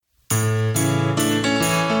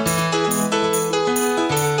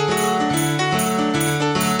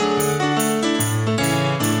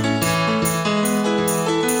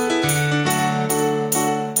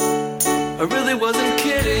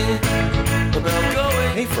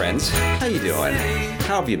friends. How you doing?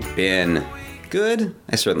 How have you been? Good?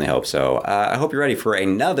 I certainly hope so. I hope you're ready for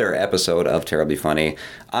another episode of Terribly Funny.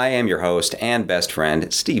 I am your host and best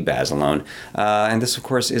friend, Steve Basilone. And this, of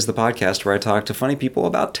course, is the podcast where I talk to funny people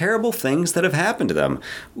about terrible things that have happened to them.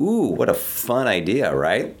 Ooh, what a fun idea,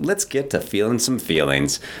 right? Let's get to feeling some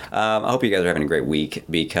feelings. I hope you guys are having a great week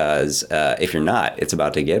because if you're not, it's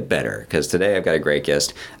about to get better. Because today I've got a great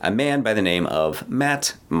guest, a man by the name of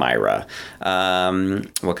Matt Mira.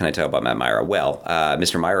 What can I tell about Matt Mira? Well,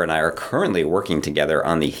 Mr. Mira and I are currently working together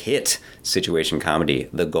on the hit situation comedy,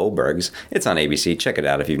 The Goldbergs. It's on ABC. Check it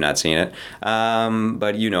out if you've not seen it.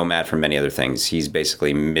 But you know Matt from many other things. He's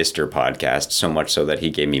basically Mr. Podcast, so much so that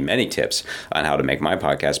he gave me many tips on how to make my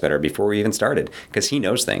podcast better before we even started, because he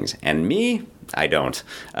knows things. And me, I don't.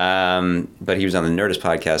 But he was on the Nerdist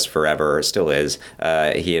podcast forever, still is.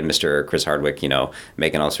 He and Mr. Chris Hardwick,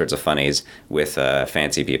 making all sorts of funnies with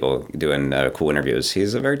fancy people doing cool interviews.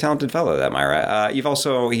 He's a very talented fellow, that Mira. He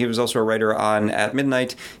was also a writer on At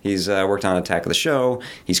Midnight. He's worked on Attack of the Show.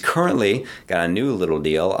 He's currently got a new little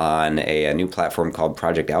deal on a new platform called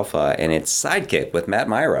Project Alpha, and it's Sidekick with Matt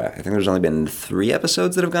Mira. I think there's only been 3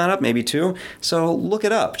 episodes that have gone up, maybe 2. So look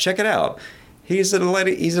it up. Check it out. He's a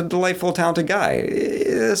delightful, talented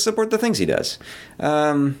guy. Support the things he does.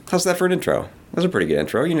 How's that for an intro? That was a pretty good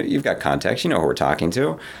intro. You've got context. You know who we're talking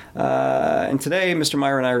to. And today, Mr.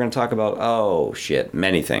 Mira and I are going to talk about,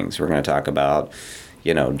 many things. We're going to talk about,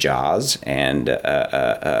 Jaws and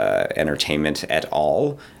entertainment at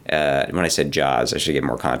all. When I said Jaws, I should give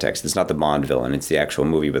more context. It's not the Bond villain. It's the actual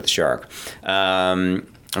movie with the shark.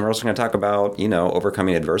 And we're also going to talk about,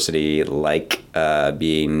 overcoming adversity, like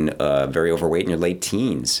being very overweight in your late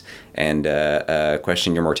teens and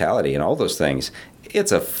questioning your mortality and all those things.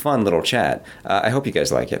 It's a fun little chat. I hope you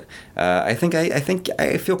guys like it. I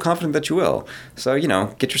feel confident that you will. So,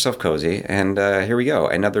 get yourself cozy. And here we go.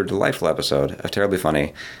 Another delightful episode of Terribly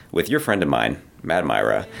Funny with your friend of mine, Matt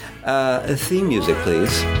Mira. Theme music,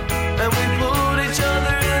 please. And we pulled each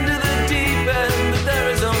other into the deep end, but there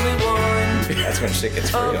is only one. That's when shit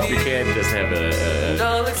gets real. You can't just have a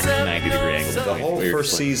 90-degree angle. The whole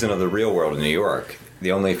first season of The Real World in New York,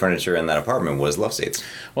 the only furniture in that apartment was love seats.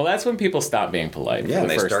 Well, that's when people stop being polite. Yeah, and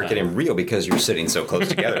they start getting real because you're sitting so close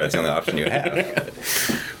together. That's the only option you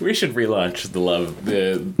have. We should relaunch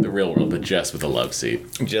the Real World, but just with a love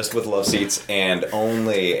seat. Just with love seats and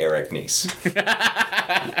only Eric Nies.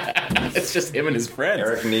 It's just him and his friends.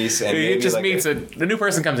 Eric Nies and he just meets the new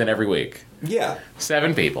person comes in every week. Yeah.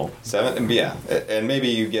 7 people. 7, yeah. And maybe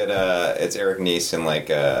you get it's Eric Nies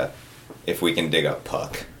and if we can dig up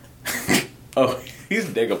Puck. Oh, he's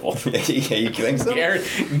diggable. Yeah, you think so?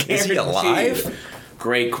 Is he alive?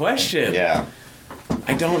 Great question. Yeah.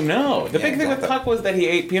 I don't know. The big thing with Puck was that he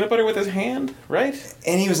ate peanut butter with his hand, right?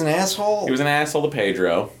 And he was an asshole? He was an asshole to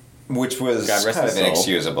Pedro. Which was kind of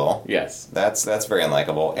inexcusable. Yes. That's very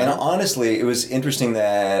unlikable. And honestly, it was interesting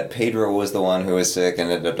that Pedro was the one who was sick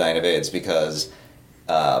and ended up dying of AIDS because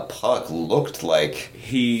Puck looked like...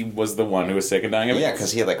 He was the one who was sick and dying of AIDS? Yeah,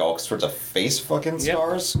 because he had all sorts of face fucking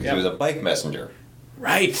scars. Yep. He was a bike messenger.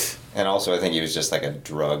 Right. And also, I think he was just a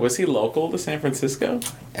drug. Was he local to San Francisco?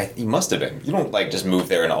 He must have been. You don't just move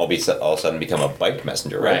there and all of a sudden become a bike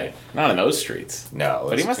messenger, right? Not in those streets. No.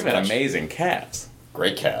 But he must have had amazing calves.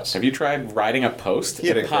 Great calves. Have you tried riding a post? He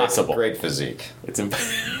had impossible. a great physique. It's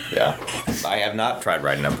Yeah. I have not tried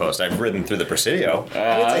riding a post. I've ridden through the Presidio. It's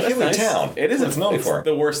a hilly town. It is. It's known for. It's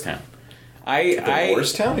the worst town. The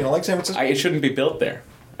worst town? You don't like San Francisco? It shouldn't be built there.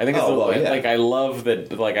 I think it's I love the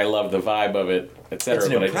vibe of it, etc. It's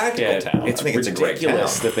an impractical town. It's ridiculous a great town.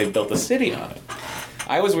 That they built a city on it.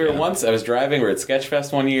 I was driving. We were at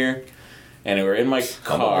Sketchfest one year, and we were in my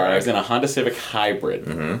car. I was in a Honda Civic Hybrid.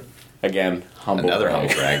 Mm-hmm. Again, Another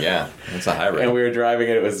humble brag, yeah. It's a hybrid. And we were driving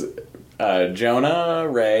it. It was Jonah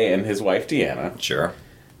Ray and his wife Deanna. Sure.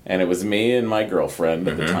 And it was me and my girlfriend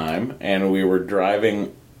at the time, and we were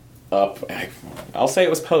driving up. I'll say it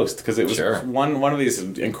was Post because it was one of these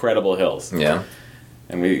incredible hills. Yeah.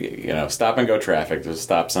 And we, stop and go traffic. There's a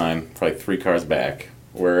stop sign, probably 3 cars back.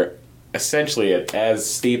 We're essentially at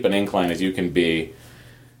as steep an incline as you can be.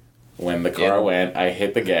 When the car went, I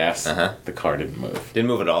hit the gas. The car didn't move. Didn't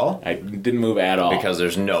move at all? I didn't move at all. Because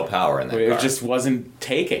there's no power in that car. It just wasn't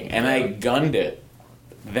taking. And I gunned it.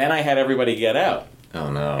 Then I had everybody get out. Oh,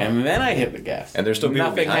 no. And then I hit the gas. And there's still people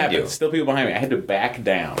behind you. Still people behind me. I had to back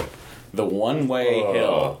down the one-way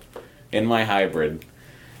hill in my hybrid.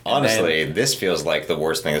 Honestly, this feels like the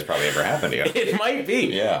worst thing that's probably ever happened to you. It might be.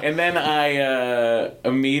 Yeah. And then I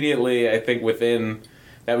immediately, I think within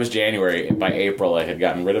That was January. By April, I had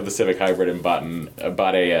gotten rid of the Civic Hybrid and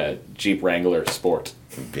bought a Jeep Wrangler Sport.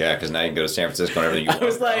 Yeah, because now you can go to San Francisco and everything you want. I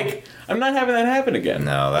was like, I'm not having that happen again.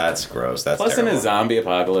 No, that's gross. That's Plus, terrible. in a zombie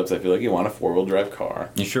apocalypse, I feel like you want a 4-wheel drive car.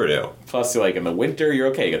 You sure do. Plus, like in the winter, you're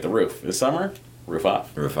okay. You get the roof. In the summer, roof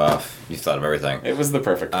off. Roof off. You thought of everything. It was the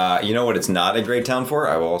perfect. You know what it's not a great town for?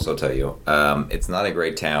 I will also tell you. It's not a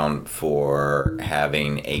great town for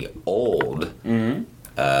having a old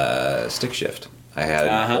stick shift. I had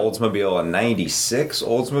an Oldsmobile, a 96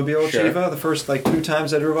 Oldsmobile Chiva the first 2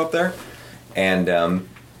 times I drove up there. And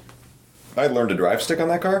I learned to drive stick on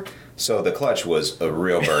that car, so the clutch was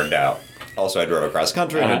real burned out. Also, I drove across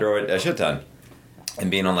country and I drove it a shit ton.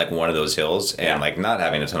 And being on one of those hills and not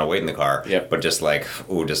having a ton of weight in the car, but just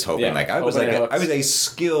just hoping I was I was a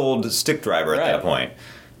skilled stick driver at that point.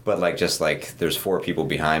 But there's 4 people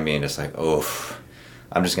behind me and just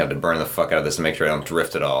I'm just gonna have to burn the fuck out of this to make sure I don't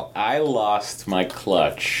drift at all. I lost my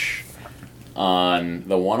clutch on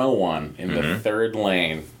the 101 in the 3rd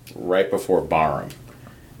lane right before Barham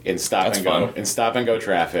in stop and go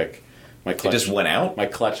traffic. My clutch it just went out? My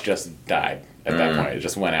clutch just died at that point. It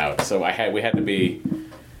just went out. So we had to be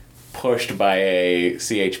pushed by a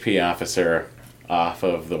CHP officer off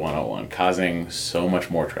of the 101, causing so much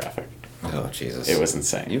more traffic. Oh, Jesus. It was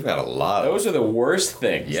insane. You've got a lot of... Those are the worst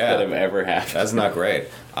things that have ever happened. That's not great.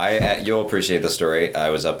 You'll appreciate the story. I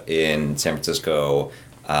was up in San Francisco.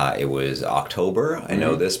 It was October. I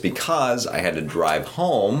know this because I had to drive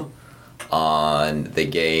home on the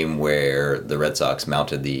game where the Red Sox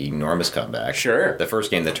mounted the enormous comeback. Sure. The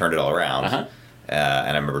first game that turned it all around. And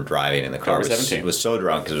I remember driving in the car. Was so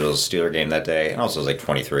drunk because it was a Steeler game that day. And also I was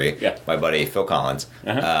 23. Yeah. My buddy Phil Collins.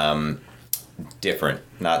 Different.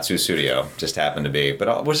 Not Susudio. Just happened to be.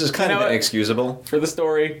 But which is kind of inexcusable. For the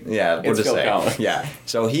story. Yeah, we'll just say. Collins. Yeah.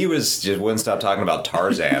 So he wouldn't stop talking about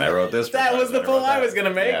Tarzan. I wrote this. That was the pull I was going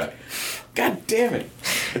to make. Yeah. God damn it.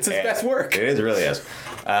 It's his best work. It really is.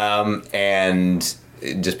 And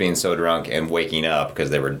just being so drunk and waking up because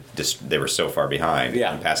they were so far behind.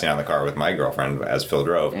 Yeah. And passing out in the car with my girlfriend as Phil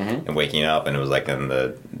drove and waking up and it was in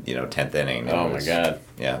the 10th inning. Oh my God.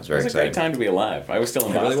 Yeah, it was very exciting. It was a great time to be alive. I was still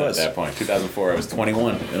in Boston at that point. 2004. I was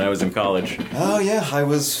 21 and I was in college. Oh yeah, I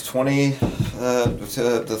was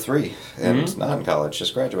 23 and not in college.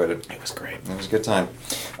 Just graduated. It was great. It was a good time.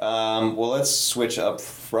 Well, let's switch up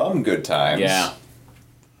from good times.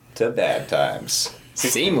 To bad times.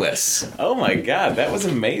 Seamless. Oh my God, that was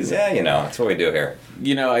amazing. Yeah, that's what we do here.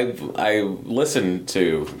 I listened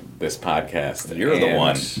to this podcast. You're the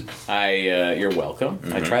one. You're welcome.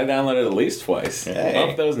 I try to download it at least twice. Hey.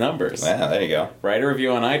 Up those numbers. Wow, there you go. Write a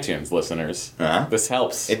review on iTunes, listeners. This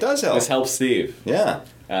helps. It does help. This helps Steve. Yeah.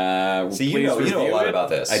 See, you know a lot about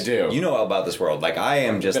this. I do. You know all about this world. I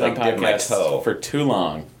am just been on dipping my podcasts toe for too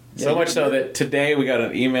long. Yeah, So much so that today we got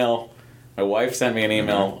an email. My wife sent me an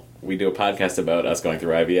email. We do a podcast about us going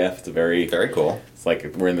through IVF. It's very cool. It's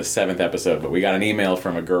we're in the 7th episode, but we got an email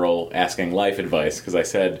from a girl asking life advice because I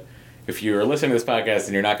said, if you're listening to this podcast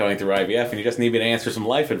and you're not going through IVF and you just need me to answer some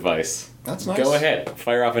life advice, that's nice. Go ahead,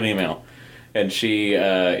 fire off an email. And she,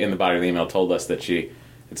 in the body of the email, told us that she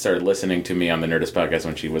had started listening to me on the Nerdist podcast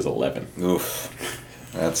when she was 11. Oof,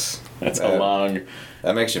 that's a long.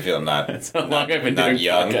 That makes you feel not. That's how long I've been doing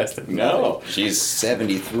young. Podcasting. No, she's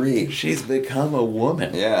 73. She's become a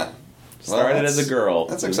woman. Yeah. Started as a girl.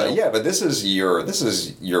 That's exciting. Yeah, but this is your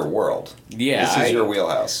world. Yeah, this is your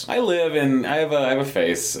wheelhouse. I have a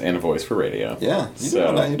face and a voice for radio. Yeah, you do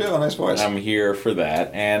have a nice voice. I'm here for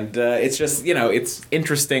that, and it's just it's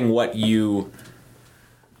interesting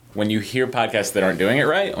when you hear podcasts that aren't doing it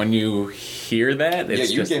right. When you hear that,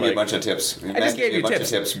 it's you gave me a bunch of tips. I just gave you a bunch of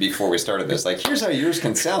tips before we started this. Here's how yours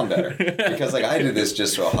can sound better. Because I did this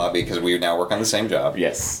just for a hobby because we now work on the same job.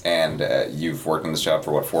 Yes. And you've worked on this job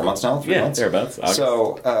for 4 months now? 3 months? Yeah, thereabouts. August.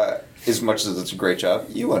 So as much as it's a great job,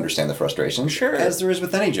 you understand the frustration. Sure. As there is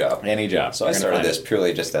with any job. Any job. So I started this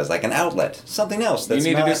purely just as an outlet. Something else. That's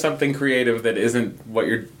you need to do something creative that isn't what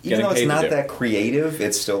you're getting paid to do. Even though it's not that creative,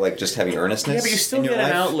 it's still just having earnestness. Yeah, but you still get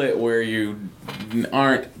an outlet where you're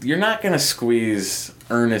not going to squeeze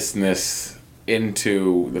earnestness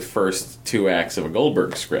into the first 2 acts of a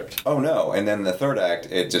Goldberg script. Oh no! And then the 3rd act,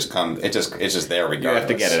 it's just there regardless. You have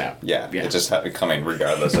to get it out. Yeah. It's just coming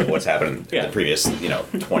regardless of what's happened in the previous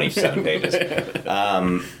 27 pages.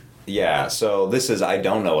 Yeah. So this is I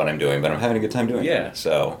don't know what I'm doing, but I'm having a good time doing it. Yeah.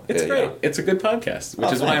 So it's great. Yeah. It's a good podcast,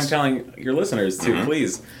 which is why I'm telling your listeners to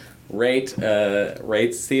please rate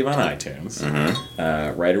Steve on iTunes.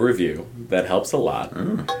 Write a review. That helps a lot.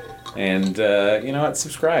 And you know what?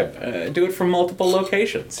 Subscribe. Do it from multiple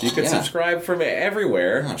locations. You could Yeah. subscribe from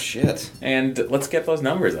everywhere. Oh, shit. And let's get those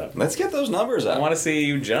numbers up. Let's get those numbers up. I want to see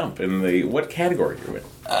you jump in the what category you're in.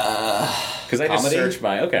 Because I just comedy? searched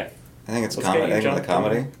by okay. I think it's Let's comedy. get I you think it's the jumped.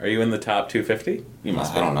 comedy. Are you in the top 250? You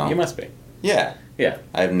must I be. don't know. You must be. Yeah. Yeah,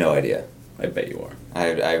 I have no idea. I bet you are. I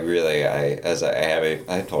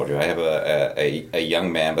told you, I have a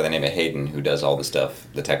young man by the name of Hayden who does all the stuff,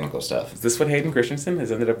 the technical stuff. Is this what Hayden Christensen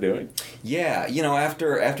has ended up doing? Yeah,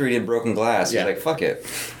 after he did Broken Glass, Yeah. he's like, fuck it.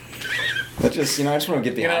 Let's just, I just want to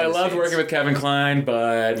get You know, behind I the loved scenes. working with Kevin Kline,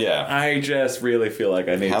 but Yeah. I just really feel like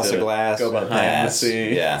I need House to of Glass, go behind the pass.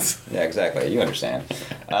 scenes. Yeah, exactly. You understand.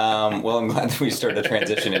 Well, I'm glad that we started to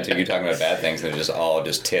transition into you talking about bad things and it's just all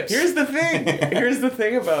just tips. Here's the thing. Here's the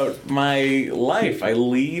thing about my life. I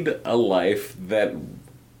lead a life that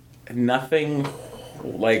nothing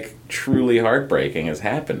like truly heartbreaking has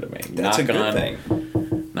happened to me. That's a good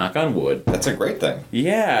thing. Knock on wood. That's a great thing.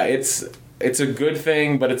 Yeah, it's a good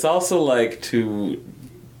thing, but it's also like to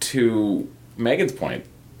Megan's point.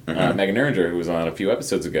 Megan Nuringer, who was on a few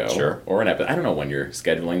episodes ago, Sure. or an episode. I don't know when you're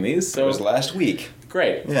scheduling these. So It was last week.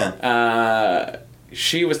 great. Yeah.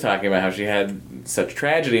 She was talking about how she had such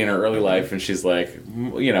tragedy in her early life, and she's like,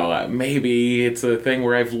 maybe it's a thing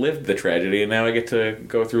where I've lived the tragedy, and now I get to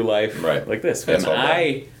go through life Right. like this. That's and all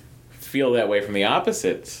right. I feel that way from the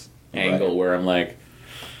opposite angle, Right. where I'm like,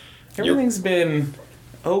 everything's been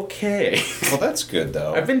okay. Well, that's good,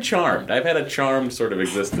 though. I've been charmed. I've had a charmed sort of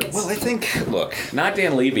existence. Well, I think, look, Not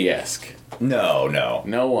Dan Levy-esque. no.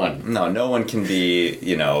 No one. No one can be,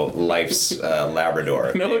 life's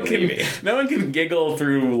Labrador. No one can giggle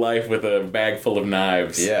through life with a bag full of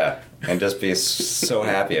knives. Yeah, and just be so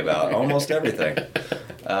happy about almost everything.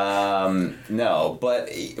 No, but,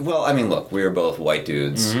 well, I mean, look, we were both white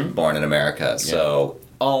dudes born in America, so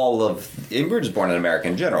and we're just born in America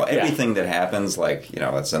in general. Yeah. Everything that happens,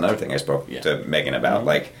 that's another thing I spoke to Megan about,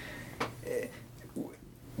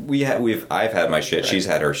 I've had my shit, she's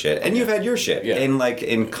had her shit, and you've had your shit. Yeah. And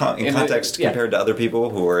in context compared to other people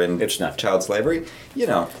who are in It's nothing. child slavery,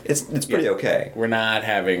 it's pretty okay. We're not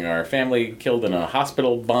having our family killed in a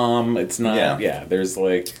hospital bomb. It's not. Yeah. There's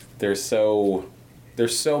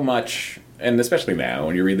so much, and especially now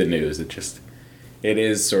when you read the news, it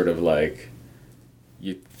is sort of like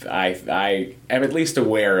I am at least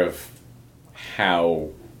aware of how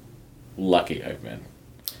lucky I've been.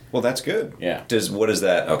 Well, that's good. Yeah.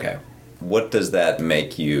 What does that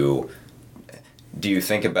make you? Do you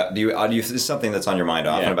think about? Is this something that's on your mind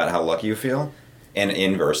often Yeah. about how lucky you feel? And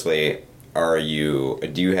inversely, do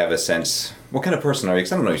you have a sense? What kind of person are you?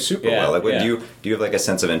 Because I don't know you super Yeah, well. yeah. Do you have like a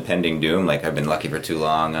sense of impending doom? Like, I've been lucky for too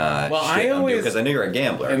long. Because I know you're a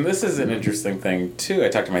gambler. And this is an interesting thing too. I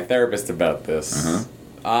talk to my therapist about this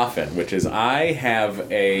often, which is I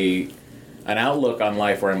have an outlook on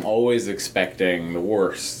life where I'm always expecting the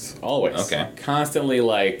worst. Always. Okay. Constantly,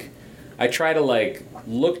 I try to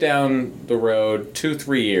look down the road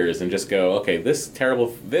 2-3 years and just go, okay, this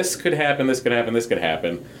could happen, this could happen, this could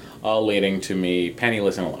happen, all leading to me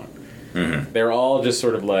penniless and alone. Mm-hmm. They're all just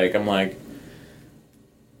sort of I'm like,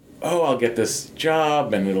 oh, I'll get this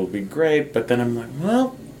job and it'll be great, but then I'm like,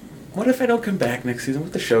 well, what if I don't come back next season? What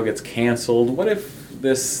if the show gets canceled? What if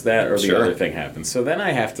this, that, or the Sure. other thing happens? So then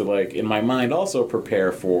I have to, in my mind, also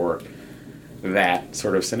prepare for that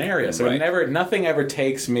sort of scenario. So Right. nothing ever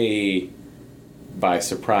takes me by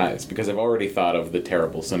surprise because I've already thought of the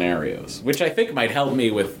terrible scenarios, which I think might help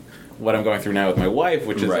me with what I'm going through now with my wife,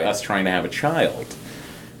 which is Right. us trying to have a child.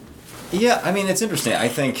 Yeah, I mean, it's interesting. I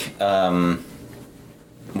think,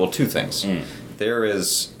 two things. There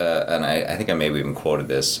is, and I think I maybe even quoted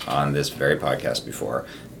this on this very podcast before,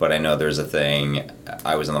 but I know there's a thing.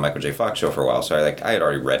 I was on the Michael J. Fox show for a while, so I had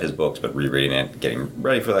already read his books, but rereading it, getting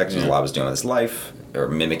ready for that, because there's a lot I was doing with his life, or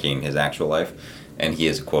mimicking his actual life, and he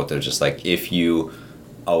has a quote that's just if you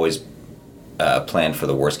always plan for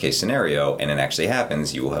the worst case scenario, and it actually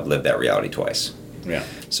happens, you will have lived that reality twice. Yeah.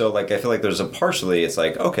 So, I feel like there's a partially, it's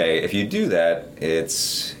okay, if you do that,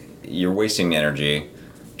 you're wasting energy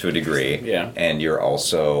to a degree. Yeah. And you're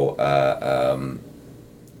also,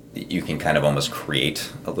 you can kind of almost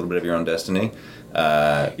create a little bit of your own destiny.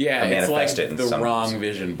 Yeah, it's manifest it in the some- wrong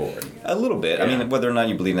vision board. A little bit. Yeah. I mean, whether or not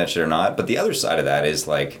you believe in that shit or not. But the other side of that is,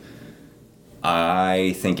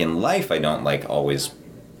 I think in life I don't, always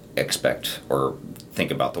expect or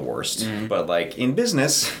think about the worst. Mm-hmm. But, in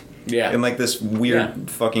business, Yeah. In like this weird Yeah.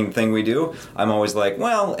 fucking thing we do, I'm always like,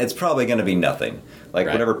 well, it's probably going to be nothing. Like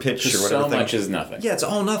Right. whatever pitch or whatever So thing. much is nothing. Yeah, it's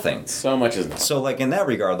all nothing. So much is nothing. So like in that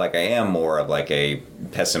regard, like I am more of like a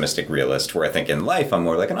pessimistic realist, where I think in life I'm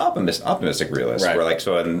more like an optimistic realist. Right. Where like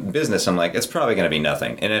so in business I'm like it's probably going to be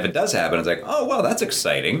nothing, and if it does happen, it's like oh well that's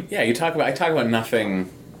exciting. Yeah, I talk about nothing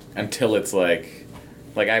until it's like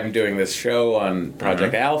I'm doing this show on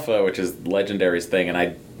Project Alpha, which is Legendary's thing,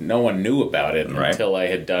 and no one knew about it Right. until I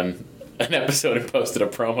had done an episode and posted a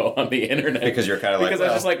promo on the internet. Because you're kind of like because I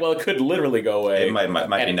was just like, well, it could literally go away. It might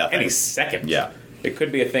be nothing. Any second. Yeah. It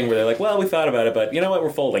could be a thing where they're like, well, we thought about it, but you know what?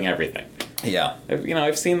 We're folding everything. Yeah.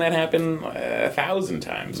 I've seen that happen 1,000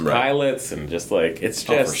 times. Right. Pilots and just like it's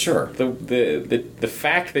Oh, just for sure. the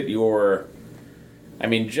fact that you're. I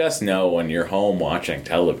mean, just know when you're home watching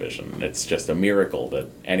television, it's just a miracle that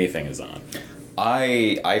anything is on.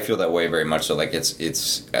 I feel that way very much. So like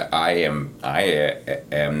I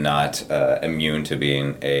am not immune to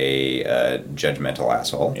being a judgmental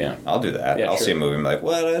asshole. Yeah. I'll do that. Yeah, I'll sure. see a movie and be like,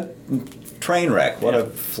 what a train wreck, what Yeah. a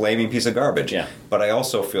flaming piece of garbage. Yeah. But I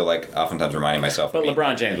also feel like oftentimes reminding myself. But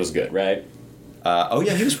LeBron James was good, right? Oh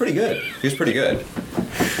yeah, he was pretty good. He was pretty good.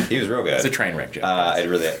 He was real good. It's a train wreck, Jeff.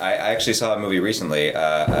 I actually saw a movie recently.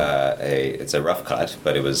 It's a rough cut,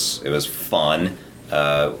 but it was fun.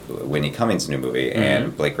 Whitney Cummings' new movie,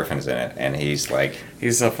 and Blake Griffin is in it, and he's like,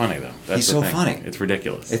 He's so funny though. That's He's the so thing. funny. It's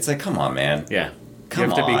ridiculous. it's like, come on, man, yeah. Come you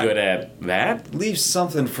have to on. be good at that, leave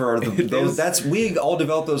something for those. is. We all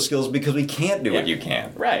develop those skills because we can't do what Yeah. you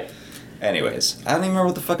can. right? Anyways, I don't even remember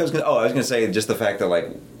what the fuck I was gonna. Oh, I was gonna say just the fact that like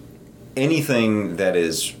anything that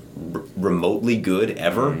is remotely good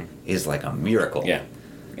ever is like a miracle. Yeah,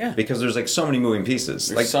 yeah. Because there's like so many moving pieces.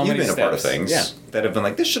 There's like so you've many been a part of steps. things Yeah. that have been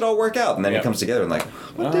like this should all work out, and then Yeah. it comes together and like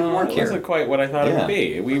what didn't work It here? wasn't quite what I thought it Yeah. would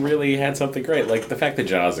be. We really had something great. Like the fact that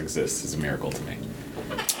Jaws exists is a miracle to me.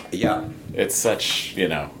 Yeah, It's such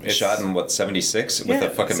it's shot in what 76 with a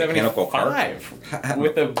fucking mechanical car. 75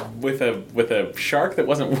 with a shark that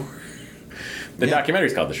wasn't. The Yeah.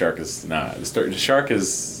 documentary's called "The Shark Is Not." The shark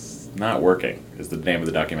is not working. Is the name of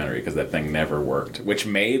the documentary because that thing never worked, which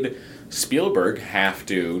made Spielberg have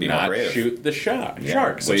to Be more not creative. shoot the shark.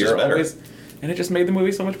 Yeah, So which is you're better. always, and it just made the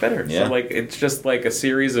movie so much better. Yeah. So like it's just like a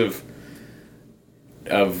series of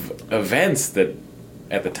events that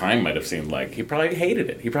at the time might have seemed like he probably hated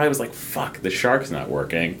it. He probably was like, "Fuck, the shark's not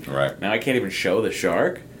working. Right. Now I can't even show the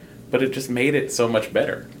shark." But it just made it so much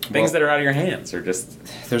better. Things Well- that are out of your hands are just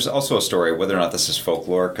There's also a story, whether or not this is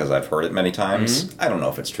folklore, because I've heard it many times. I don't know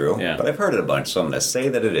if it's true, Mm-hmm. Yeah. but I've heard it a bunch, so I'm going to say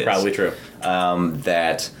that it is. probably true.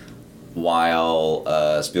 That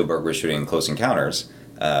while Spielberg was shooting Close Encounters,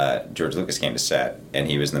 George Lucas came to set, and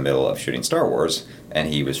he was in the middle of shooting Star Wars, and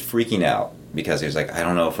he was freaking out because he was like, I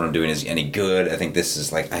don't know if what I'm doing is any good. I think this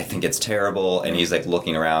is like, I think it's terrible. And he's like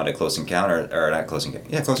looking around at Close Encounter, or not Close Encounter,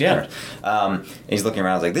 yeah, Close Yeah. Encounters. And he's looking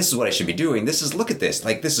around like, this is what I should be doing. This is, look at this.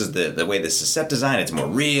 Like, this is the way this is set design. It's more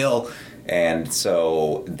real. And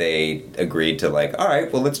so they agreed to like, all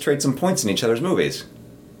right, well, let's trade some points in each other's movies.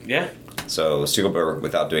 Yeah. So Spielberg,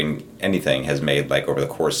 without doing anything, has made like over the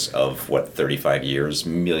course of 35 years,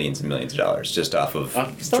 millions and millions of dollars just off of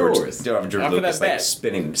Star George, Wars. off of George Off of Lucas that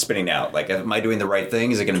like bet. spinning out. Like, am I doing the right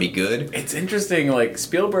thing? Is it going to be good? It's interesting, like,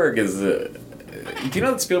 Spielberg is... do you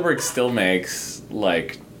know that Spielberg still makes,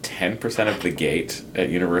 like, 10% of the gate at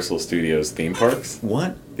Universal Studios theme parks?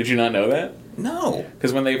 What? Did you not know that? No.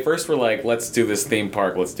 Because when they first were like, let's do this theme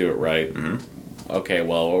park, let's do it right. Mm-hmm. Okay,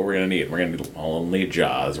 well, what we're going to need? We're going to need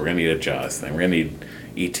Jaws. We're going to need a Jaws thing. We're going to need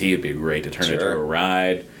E.T. It'd be great to turn it into Sure. a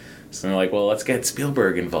ride. So they're like, well, let's get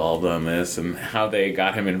Spielberg involved on this. And how they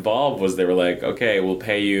got him involved was they were like, okay, we'll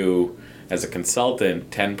pay you as a consultant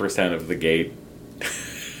 10% of the gate.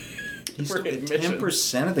 He's For admission.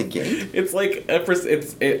 10% of the gate? It's like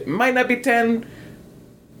it might not be 10.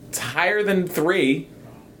 It's higher than 3.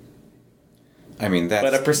 I mean, that's,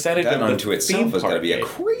 But a percentage that of the unto itself theme has got to park be a gate.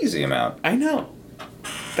 crazy amount. I know.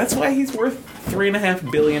 That's why he's worth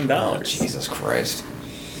 $3.5 billion. Oh, Jesus Christ.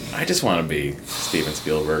 I just want to be Steven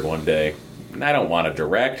Spielberg one day. And I don't want to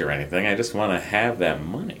direct or anything. I just want to have that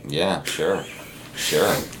money. Yeah, sure.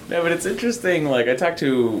 Sure. No, but it's interesting. Like, I talked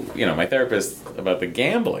to, my therapist about the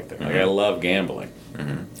gambling thing. Like, I love gambling.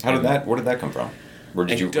 Where did that come from? Were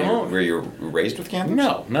you raised with gambling?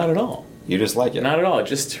 No, not at all. You just like it? Not at all. It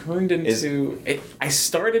just turned into... I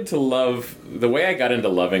started to love... The way I got into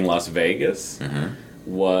loving Las Vegas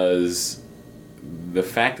was the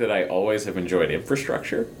fact that I always have enjoyed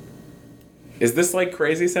infrastructure. Is this, like,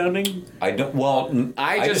 crazy sounding? I don't. Well,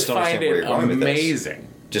 I just don't find understand where it you're going with this. amazing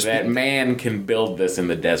Just that be- man can build this in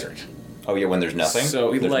the desert. Oh yeah, when there's nothing.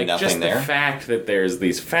 So, there's like, nothing just there. the fact that there's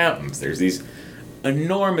these fountains, there's these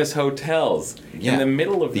enormous hotels in the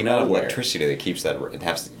middle of the amount of nowhere. electricity that keeps that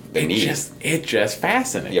they need. It just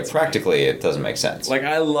fascinates. Yeah, practically it doesn't make sense. Like,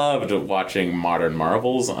 I loved watching Modern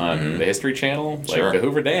Marvels on the History Channel. Like, Sure. the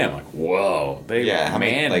Hoover Dam. Like, whoa. how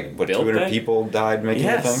many, like, what, built 200 that? people died making the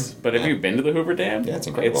Yes. thing? But have you been to the Hoover Dam? Yeah, it's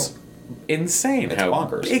incredible. It's insane It's how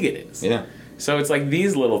bonkers. big it is. Yeah. So it's like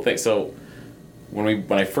these little things. So when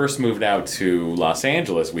I first moved out to Los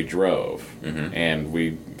Angeles, we drove and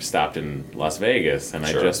we stopped in Las Vegas, and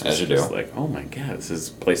Sure, I just was as you just do. like, oh my god, this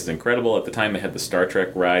place is incredible. At the time, they had the Star Trek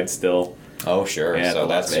ride still. Oh, sure. At So the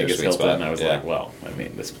Las that's your Vegas sweet Hilton, spot. and I was Yeah. like, well, I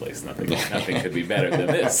mean, this place, nothing could be better than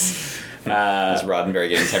this. Is Roddenberry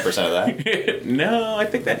getting 10% of that? No, I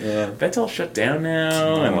think that's all shut down now.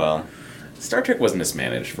 Oh, and well. Star Trek was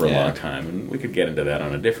mismanaged for a Yeah. long time, and we could get into that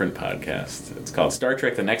on a different podcast. It's called Star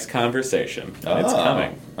Trek: The Next Conversation. And it's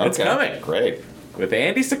coming. It's Okay. coming. Great. With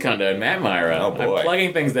Andy Secunda and Matt Myra. Oh, boy. I'm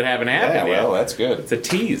plugging things that haven't happened Yeah, yet. well, that's good. It's a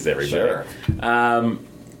tease, everybody. Sure.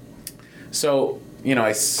 So, you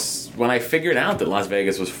know, when I figured out that Las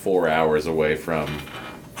Vegas was 4 hours away from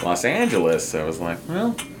Los Angeles, I was like,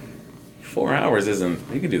 well, 4 hours isn't...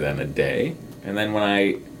 You can do that in a day. And then when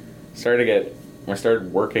I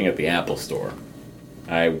started working at the Apple Store,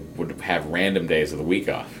 I would have random days of the week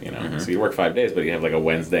off, you know. So you work 5 days, but you have like a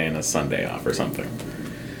Wednesday and a Sunday off or something.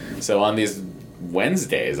 So on these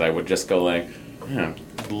Wednesdays, I would just go like,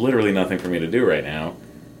 literally nothing for me to do right now.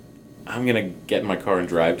 I'm going to get in my car and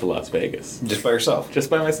drive to Las Vegas. Just by yourself? Just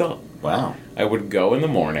by myself. Wow. I would go in the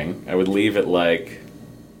morning. I would leave at like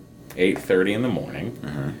 8:30 in the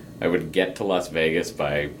morning. I would get to Las Vegas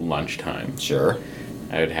by lunchtime. Sure.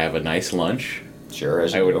 I would have a nice lunch. Sure,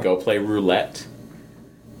 as you I would do. go play roulette.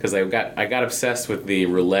 Because I got obsessed with the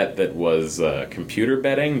roulette that was computer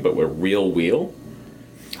betting, but with real wheel.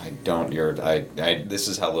 This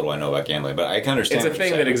is how little I know about gambling, but I can understand. It's a what you're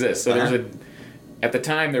thing saying. that exists. So at the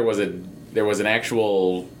time there was an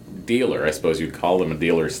actual dealer. I suppose you'd call them a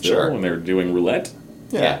dealer still Sure. when they were doing roulette.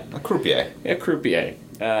 Yeah, a croupier. Yeah, croupier.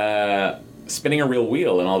 Spinning a real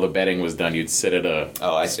wheel, and all the betting was done. You'd sit at a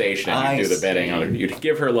I see. station and you'd do the betting on it. You'd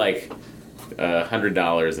give her like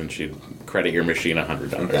 $100, and she'd credit your machine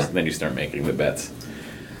 $100. Okay. And then you start making the bets.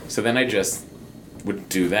 So then I just would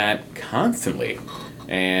do that constantly.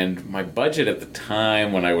 And my budget at the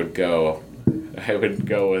time when I would go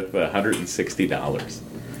with $160.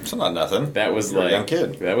 It's not nothing. That was You're like a young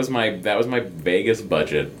kid. That was my Vegas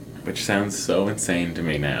budget, which sounds so insane to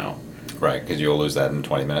me now. Right, because you'll lose that in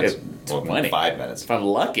 20 minutes. It's Well, 20. 5 minutes. If I'm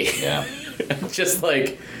lucky. Yeah. Just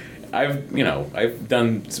like I've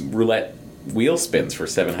done some roulette wheel spins for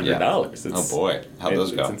 $700. Oh boy, how'd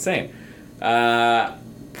those go? It's insane.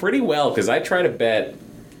 Pretty well, because I try to bet.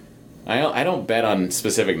 I don't bet on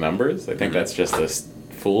specific numbers. I think that's just a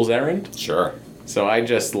fool's errand. Sure. So I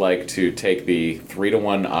just like to take the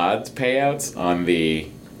 3-to-1 odds payouts on the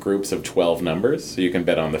groups of 12 numbers. So you can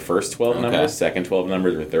bet on the first 12 Okay. numbers, second 12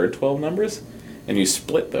 numbers, or third 12 numbers, and you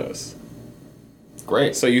split those.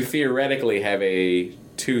 Great. So you theoretically have a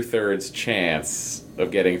 2/3 chance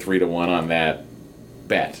of getting 3-to-1 on that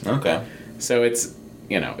bet. Okay. So it's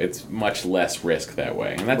much less risk that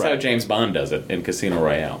way, and that's how Right. James Bond does it in Casino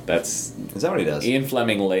Royale. Is that what he does? Ian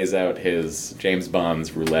Fleming lays out his James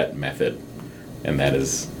Bond's roulette method, and that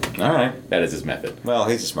is All right. his method. Well,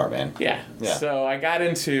 he's a smart man. Yeah. Yeah. So I got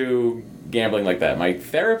into gambling like that. My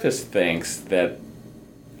therapist thinks that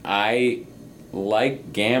I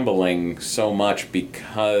like gambling so much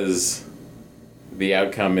because the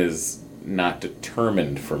outcome is not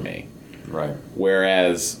determined for me. Right.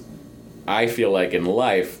 Whereas I feel like in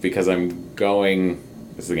life, because I'm going,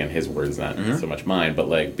 this is again his words, not so much mine, but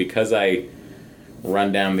like because I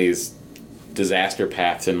run down these disaster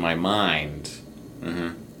paths in my mind,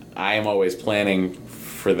 I am always planning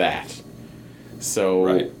for that. So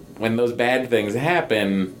Right. when those bad things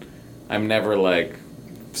happen, I'm never like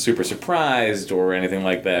super surprised or anything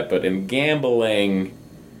like that. But in gambling,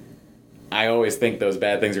 I always think those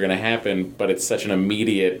bad things are going to happen, but it's such an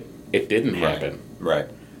immediate, it didn't happen, Right.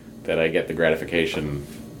 that I get the gratification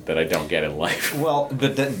that I don't get in life. Well,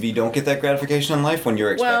 but then you don't get that gratification in life when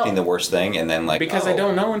you're expecting the worst thing, and then like Because I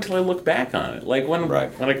don't know until I look back on it. Like when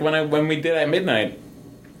we did At Midnight,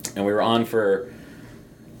 and we were on for,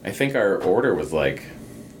 I think our order was like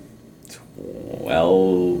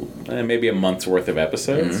 12, maybe a month's worth of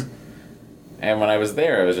episodes. And when I was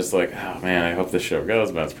there, I was just like, oh man, I hope this show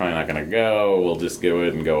goes, but it's probably not going to go. We'll just do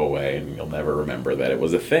it and go away, and you'll never remember that it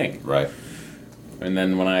was a thing. Right. And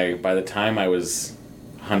then by the time I was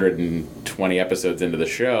 120 episodes into the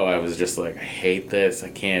show, I was just like, I hate this. I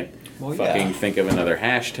can't think of another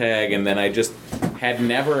hashtag. And then I just had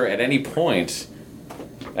never at any point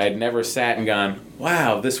I'd never sat and gone,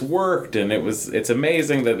 wow, this worked, and it's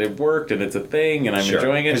amazing that it worked, and it's a thing, and I'm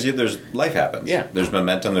enjoying it. Because there's life happens. Yeah. There's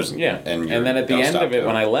momentum. There's And then at the end of it,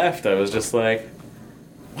 when I left, I was just like,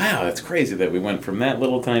 wow, that's crazy that we went from that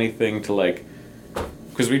little tiny thing to like,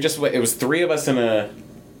 because it was three of us in a,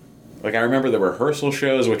 like I remember the rehearsal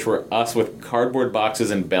shows, which were us with cardboard boxes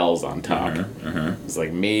and bells on top. It was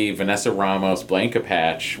like me, Vanessa Ramos, Blanca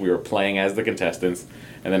Patch. We were playing as the contestants,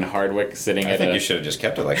 and then Hardwick sitting I think you should have just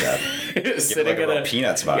kept it like that. sitting like a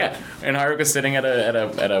Peanuts vibe. Yeah, and Hardwick was sitting at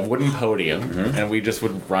a wooden podium, and we just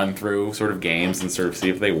would run through sort of games and sort of see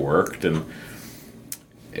if they worked, and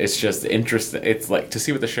it's just interesting. It's like to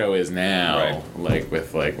see what the show is now, Right. like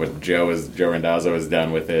with like what Joe Randazzo has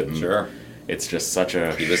done with it. And Sure. It's just such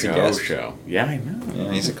a He was a guest. show. Yeah, I know.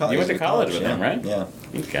 Yeah, he's a college. You went to college with him, yeah. right? Yeah.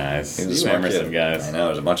 You guys, He was a you smart Emerson kid. guys. I know,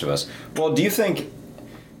 there's a bunch of us. Well, do you think...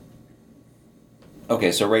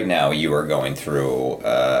 Okay, so right now you are going through...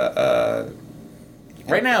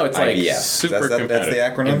 Right now, it's like IVF. super That's competitive. the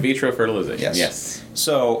acronym? In vitro fertilization. Yes.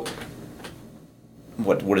 So,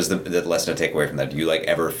 what is the lesson to take away from that? Do you like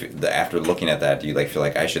ever, after looking at that, do you like feel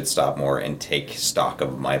like I should stop more and take stock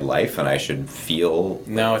of my life, and I should feel?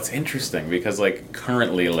 No, it's interesting because like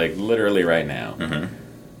currently, like literally right now,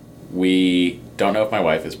 Mm-hmm. we don't know if my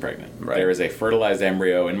wife is pregnant. Right. There is a fertilized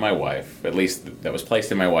embryo in my wife, at least that was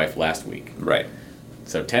placed in my wife last week. Right.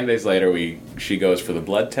 So 10 days later, she goes for the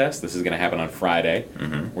blood test. This is going to happen on Friday,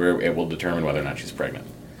 where it will determine whether or not she's pregnant.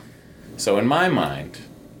 So in my mind,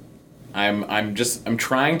 I'm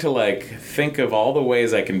trying to like think of all the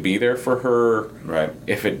ways I can be there for her Right.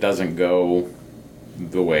 if it doesn't go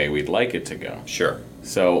the way we'd like it to go. Sure.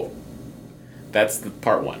 So that's the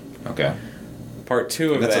part one. Okay. Part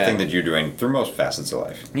two of That's that. the thing that you're doing through most facets of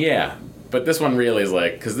life. Yeah, but this one really is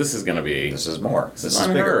like because this is going to be This is more. This is on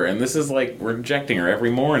bigger. her, and this is like we're injecting her every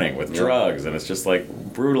morning with Yeah. drugs, and it's just like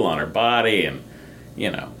brutal on her body, and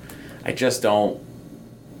I just don't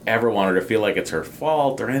ever want her to feel like it's her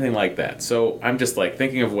fault or anything like that. So I'm just like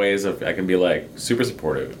thinking of ways of I can be like super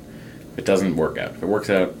supportive. If it doesn't work out, if it works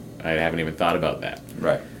out, I haven't even thought about that.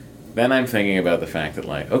 Right. Then I'm thinking about the fact that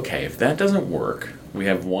like, okay, if that doesn't work, we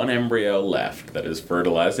have one embryo left that is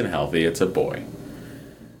fertilized and healthy. It's a boy.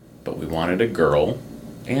 But we wanted a girl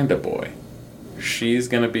and a boy. She's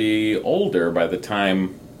going to be older by the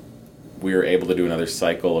time we are able to do another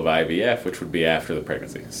cycle of IVF, which would be after the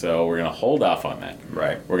pregnancy. So we're going to hold off on that.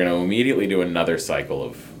 Right. We're going to immediately do another cycle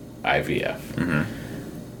of IVF.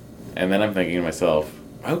 And then I'm thinking to myself,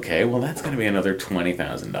 okay, well, that's going to be another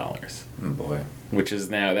 $20,000, Oh boy. which is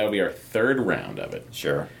now, that'll be our third round of it.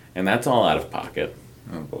 Sure. And that's all out of pocket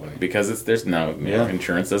Oh boy. because there's no, Yeah.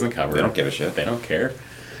 insurance doesn't cover They it. don't give a shit. They don't care.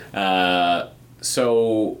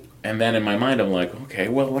 And then in my mind, I'm like, okay,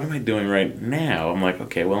 well, what am I doing right now? I'm like,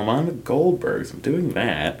 okay, well, I'm on the Goldbergs. I'm doing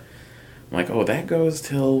that. I'm like, oh, that goes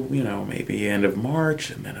till, maybe end of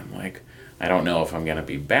March. And then I'm like, I don't know if I'm going to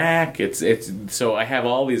be back. So I have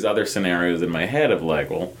all these other scenarios in my head of like,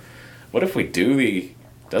 well, what if we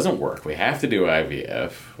doesn't work? We have to do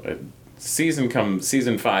IVF. Season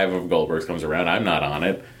 5 of Goldbergs comes around. I'm not on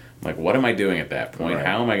it. I'm like, what am I doing at that point? Right.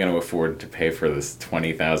 How am I going to afford to pay for this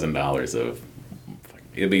 $20,000 of?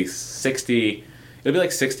 It'll be like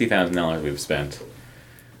 $60,000 we've spent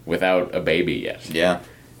without a baby yet. Yeah.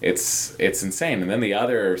 It's insane. And then the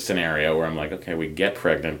other scenario where I'm like, okay, we get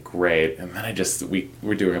pregnant, great, and then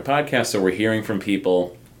we're doing a podcast, so we're hearing from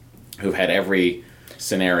people who've had every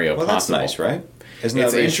scenario Well, that's possible. nice, right? Isn't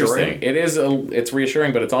It's that reassuring? interesting. It is. It's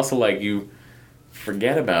reassuring, but it's also like you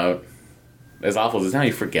forget about. As awful as it sounds,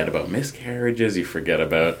 you forget about miscarriages. You forget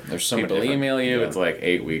about There's so many people different- email you. yeah. It's like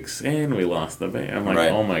 8 weeks in, we lost the baby. I'm like,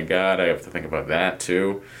 Right. oh my god, I have to think about that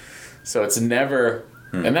too. So it's never.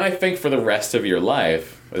 Hmm. And then I think for the rest of your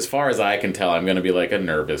life, as far as I can tell, I'm going to be like a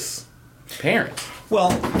nervous parent.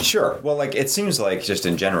 Well, sure. Well, like it seems like just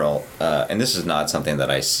in general, and this is not something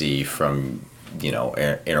that I see from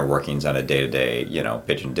inner workings on a day to day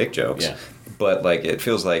pitch and dick jokes. Yeah. But like it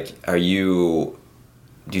feels like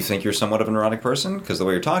do you think you're somewhat of a neurotic person? Because the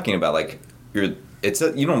way you're talking about like you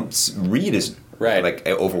don't read as Right. like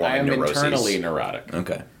I overwhelming am neuroses. internally neurotic.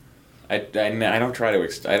 Okay. I don't try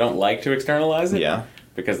to. I don't like to externalize it. Yeah.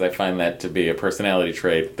 Because I find that to be a personality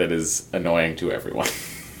trait that is annoying to everyone.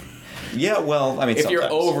 Yeah. Well, I mean, If you're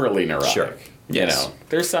sometimes. overly neurotic, Sure. Yes.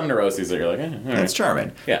 there's some neuroses that you're like, all right. It's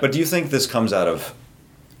charming. Yeah. But do you think this comes out of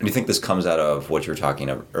what you were talking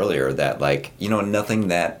of earlier, that like, nothing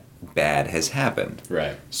that bad has happened?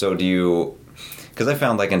 Right. So do you, because I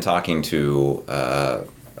found like in talking to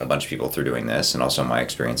a bunch of people through doing this and also my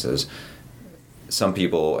experiences, some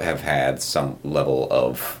people have had some level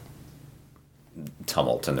of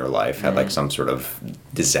tumult in their life, had like some sort of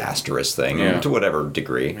disastrous thing Yeah. to whatever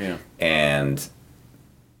degree, Yeah. and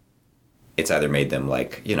it's either made them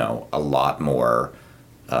like, you know, a lot more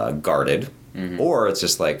guarded, or it's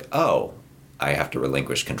just like, oh, I have to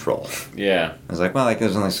relinquish control. Yeah. I was like, well, like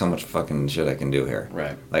there's only so much fucking shit I can do here.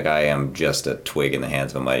 Right. Like I am just a twig in the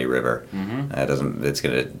hands of a mighty river. It's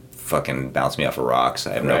gonna fucking bounce me off of rocks.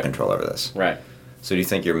 I have no Right. control over this. Right. So do you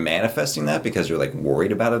think you're manifesting that because you're like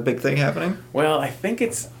worried about a big thing happening? Well, I think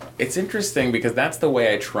it's interesting because that's the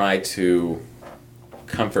way I try to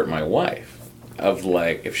comfort my wife. Of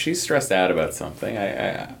like, if she's stressed out about something,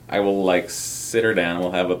 I will like sit her down.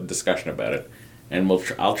 We'll have a discussion about it, and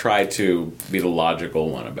I'll try to be the logical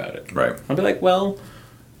one about it. Right. I'll be like, well,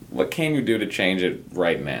 what can you do to change it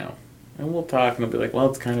right now? And we'll talk, and I'll be like, well,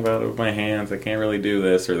 it's kind of out of my hands. I can't really do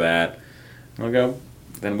this or that. And I'll go,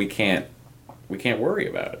 then we can't worry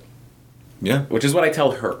about it. Yeah. Which is what I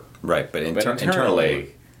tell her. Right, but, But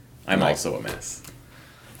internally, I'm Like- also a mess.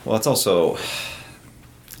 well, it's also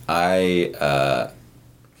I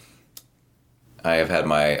have had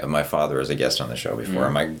my father as a guest on the show before.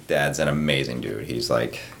 My dad's an amazing dude. He's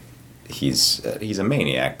like he's a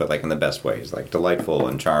maniac, but like in the best way. He's like delightful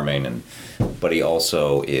and charming, but he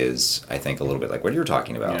also is, I think, a little bit like what you're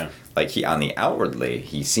talking about. Yeah. Like he on the outwardly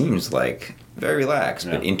he seems like very relaxed,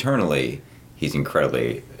 but Yeah. internally he's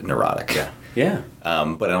incredibly neurotic. Yeah.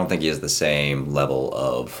 But I don't think he has the same level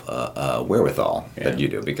of wherewithal that Yeah. you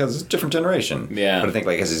do because it's a different generation. Yeah. But I think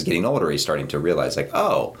like as he's getting older, he's starting to realize like,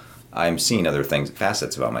 oh, I'm seeing other things,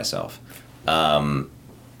 facets about myself.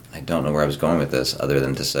 I don't know where I was going with this, other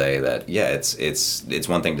than to say that yeah, it's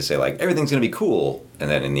one thing to say like everything's gonna be cool, and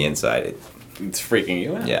then in the inside, It's freaking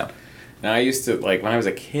you out. yeah, Now I used to like when I was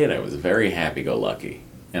a kid, I was very happy-go-lucky,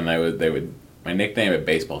 and my nickname at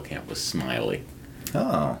baseball camp was Smiley.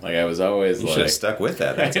 oh, Like I was always you like, should have stuck with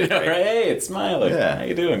that. That's I know, great. right? Hey, it's Smiley. Yeah. How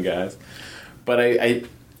you doing, guys? But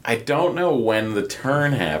I don't know when the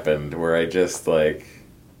turn happened where I just like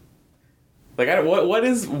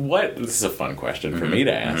this is a fun question for me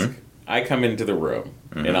to ask. I come into the room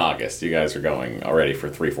in August. You guys are going already for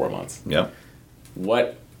 3-4 months. Yep.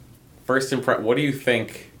 What what do you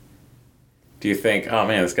think? Do you think, oh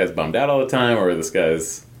man, this guy's bummed out all the time, or this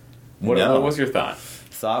guy's what was your thought?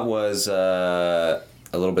 Thought was a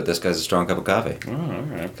little bit. This guy's a strong cup of coffee. Oh, all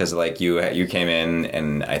right. Because like you came in,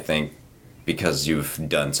 and I think because you've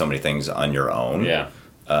done so many things on your own, Yeah.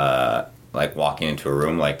 like walking into a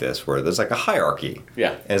room like this where there's like a hierarchy.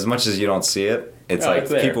 Yeah. As much as you don't see it, it's Oh, like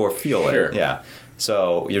it's there. people feel Sure. it. Yeah.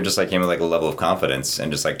 So you're just like came with like a level of confidence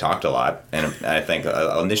and just like talked a lot, and I think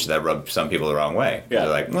initially that rubbed some people the wrong way. Yeah. They're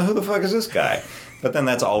like, well, who the fuck is this guy? But then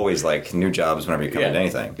that's always like new jobs whenever you come Yeah. into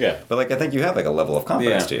anything. Yeah. But like I think you have like a level of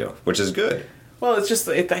confidence Yeah. to you, which is good. Well, it's just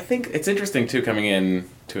I think it's interesting too coming in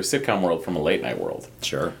to a sitcom world from a late night world.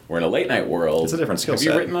 Sure. We're in a late night world. It's a different skill Have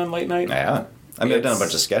set. you written on late night? Yeah. I mean, I've done a It's-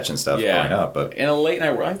 bunch of sketch and stuff Yeah. growing up, but in a late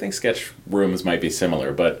night world, I think sketch rooms might be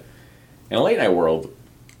similar, but in a late night world,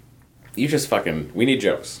 you just we need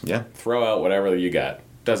jokes. Yeah. Throw out whatever you got.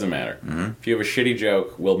 Doesn't matter. If you have a shitty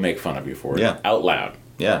joke, we'll make fun of you for it. Yeah. Out loud.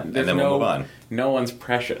 yeah, and There's then we'll move on. No one's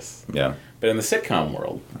precious. Yeah. But in the sitcom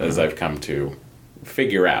world, as I've come to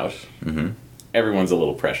figure out, everyone's a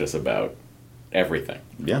little precious about everything.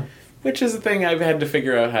 Yeah. Which is the thing I've had to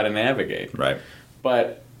figure out how to navigate. Right.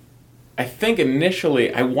 But I think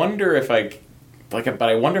initially, I wonder if I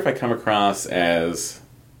come across as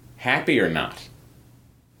happy or not.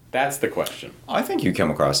 That's the question. I think you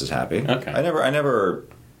come across as happy. Okay. I never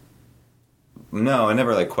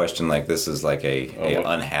like question like this is like a Oh,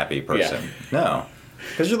 unhappy person. No.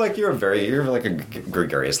 Because you're like a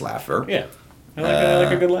gregarious laugher. Yeah. I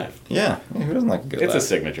like a good laugh. Yeah. Who doesn't like a good It's laugh? a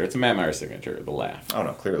signature. It's a Matt Myers signature, the laugh. Oh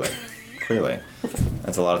no, clearly. Clearly.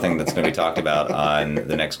 That's a lot of things that's going to be talked about on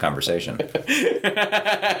the next conversation.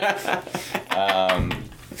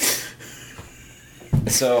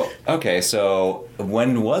 So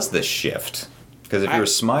when was the shift? Because if you're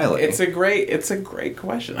smiling, It's a great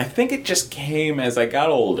question. I think it just came as I got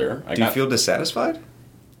older. do you feel dissatisfied?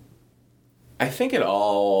 I think it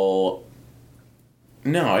all.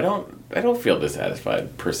 No, I don't feel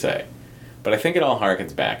dissatisfied per se, but I think it all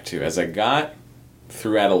harkens back to as I got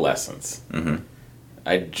through adolescence.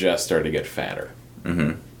 I just started to get fatter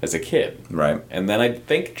as a kid, Right. and then I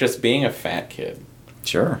think just being a fat kid,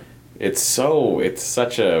 Sure. it's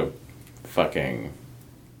such a fucking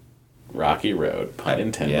rocky road, pun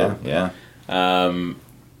intended. Yeah.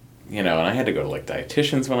 You know, and I had to go to like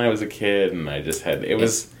dietitians when I was a kid, and I just had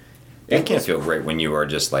It can't feel great when you are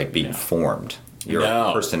just like being formed. Your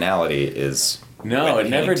No. personality is No, red it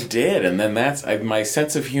never paint. did. And then my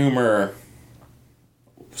sense of humor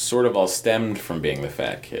sort of all stemmed from being the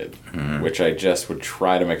fat kid, which I just would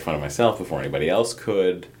try to make fun of myself before anybody else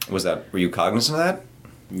could. Were you cognizant of that?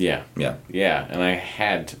 Yeah. Yeah. Yeah, and I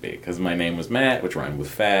had to be, because my name was Matt, which rhymed with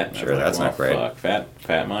fat. And I was Sure, that's not great. Fuck,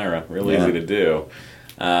 fat Myra. Real Yeah. easy to do.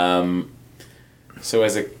 So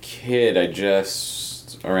as a kid, I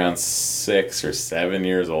just, around 6 or 7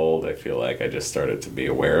 years old, I feel like I just started to be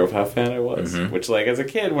aware of how fat I was. Which, like, as a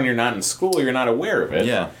kid, when you're not in school, you're not aware of it.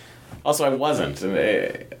 Yeah. Also, I wasn't. And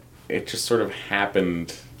it just sort of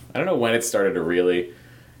happened. I don't know when it started to really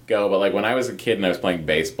go, but, like, when I was a kid and I was playing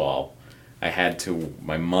baseball, I had to,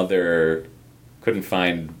 my mother couldn't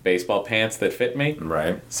find baseball pants that fit me.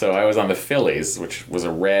 Right. So I was on the Phillies, which was a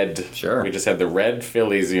red. Sure. We just had the red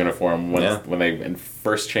Phillies uniform when, Yeah. when they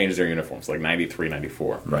first changed their uniforms, like 93,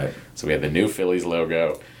 94. Right. So we had the new Phillies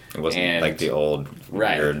logo. It wasn't and, like the old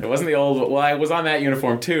Right. weird. It wasn't the old. Well, I was on that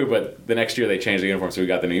uniform too, but the next year they changed the uniform, so we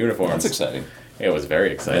got the new uniforms. That's exciting. It was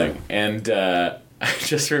very exciting. And I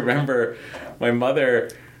just remember my mother,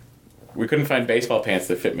 we couldn't find baseball pants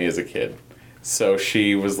that fit me as a kid. So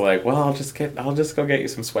she was like, well, I'll just go get you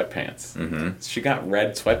some sweatpants. Mm-hmm. She got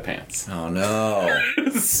red sweatpants. Oh no.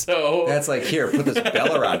 So That's like, here, put this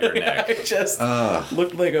bell around your neck. I just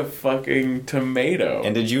looked like a fucking tomato.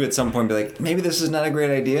 And did you at some point be like, maybe this is not a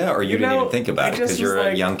great idea? Or you didn't even think about it because you're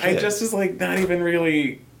a young kid? I just was like, not even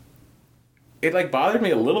really. It like bothered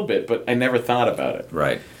me a little bit, but I never thought about it.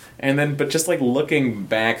 Right. And then, but just like looking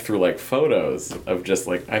back through like photos of just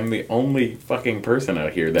like, I'm the only fucking person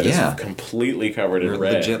out here that Yeah. is completely covered You're in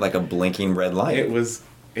red. legit like a blinking red light.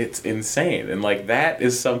 It's insane. And like, that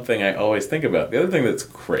is something I always think about. The other thing that's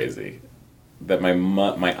crazy that my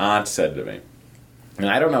aunt said to me, and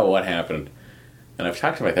I don't know what happened, and I've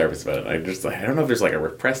talked to my therapist about it. I don't know if there's like a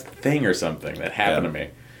repressed thing or something that happened to me.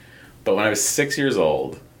 But when I was 6 years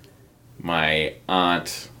old, my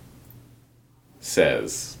aunt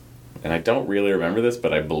says, and I don't really remember this,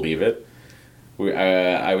 but I believe it.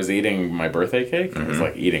 I was eating my birthday cake. I was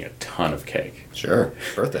like eating a ton of cake. Sure.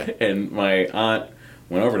 Birthday. And my aunt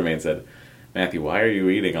went over to me and said, Matthew, why are you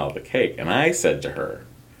eating all the cake? And I said to her,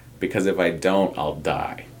 because if I don't, I'll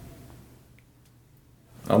die.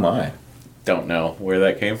 Oh my. Don't know where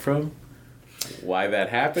that came from, why that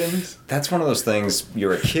happened. That's one of those things,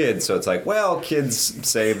 you're a kid, so it's like, well, kids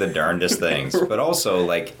say the darndest things. But also,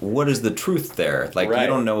 like, what is the truth there? Like, Right. you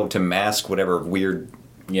don't know to mask whatever weird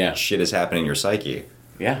Yeah. shit is happening in your psyche.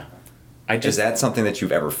 Yeah. Is that something that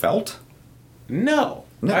you've ever felt? No.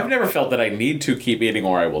 No. I've never felt that I need to keep eating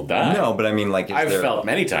or I will die. No, but I mean, like, I've felt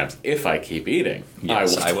many times, if I keep eating,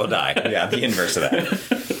 Yes, I will die. Yeah, the inverse of that.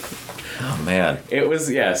 Oh, man. It was,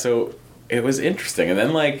 so it was interesting. And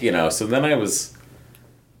then, like, so then I was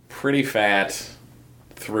pretty fat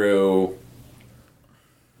through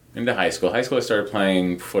into high school. High school, I started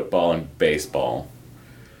playing football and baseball.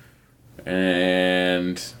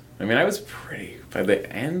 And, I mean, I was pretty, by the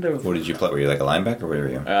end of... What did you play? Were you like a linebacker? Or what were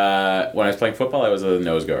you? when I was playing football, I was a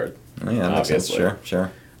nose guard. Oh, yeah, that makes sense. obviously.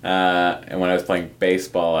 Sure. And when I was playing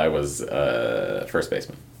baseball, I was first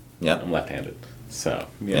baseman. Yeah. I'm left-handed. So,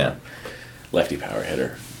 Yeah. lefty power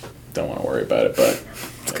hitter. Don't want to worry about it, but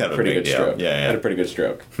It's kind of a pretty big good deal. stroke. Yeah, yeah. Had a pretty good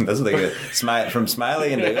stroke. That's what they get. From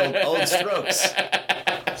Smiley into old Strokes.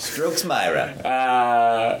 Strokes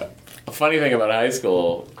Myra. A funny thing about high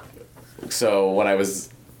school, so when I was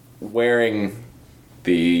wearing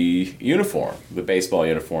the uniform, the baseball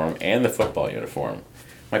uniform and the football uniform,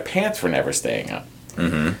 my pants were never staying up.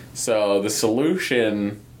 Mm-hmm. So the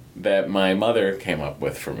solution that my mother came up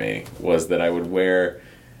with for me was that I would wear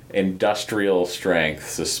industrial strength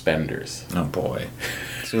suspenders. Oh, boy.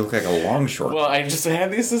 So you look like a longshore. Well, I just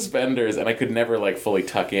had these suspenders, and I could never like fully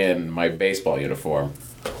tuck in my baseball uniform.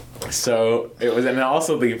 So it was, and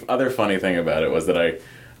also the other funny thing about it was that I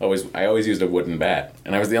always used a wooden bat,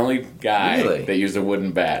 and I was the only guy Really? that used a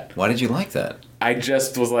wooden bat. Why did you like that? I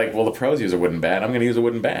just was like, well, the pros use a wooden bat. I'm going to use a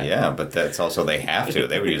wooden bat. Yeah, but that's also, they have to.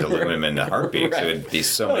 They would use aluminum in a heartbeat, so it would be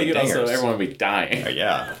so Well, many you'd also, dingers. everyone would be dying.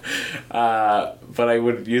 Yeah. But I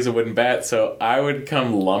would use a wooden bat, so I would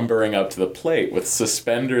come lumbering up to the plate with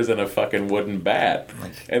suspenders and a fucking wooden bat.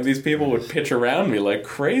 And these people would pitch around me like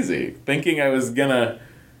crazy, thinking I was gonna,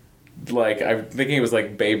 I'm thinking it was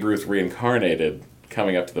like Babe Ruth reincarnated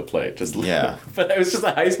coming up to the plate. Yeah. But I was just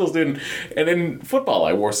a high school student, and in football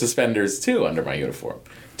I wore suspenders too under my uniform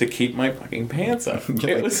to keep my fucking pants up.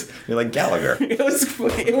 You're like Gallagher. It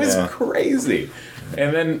was Yeah. crazy.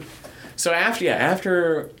 And then, so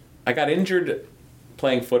after I got injured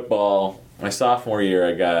playing football, my sophomore year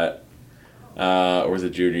I got, or was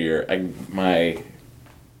it junior year, I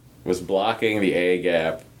was blocking the A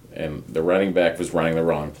gap, and the running back was running the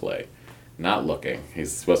wrong play. not looking.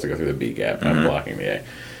 He's supposed to go through the B gap, not blocking the A.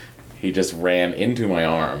 He just ran into my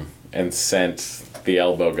arm and sent the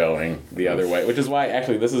elbow going the other way, which is why,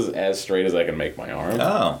 actually, this is as straight as I can make my arm.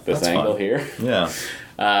 Oh, this that's angle fun. here. Yeah.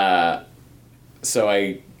 So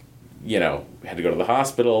I, had to go to the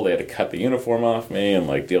hospital. They had to cut the uniform off me and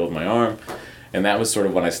like deal with my arm, and that was sort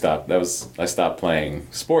of when I stopped. I stopped playing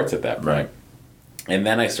sports at that point, Right. and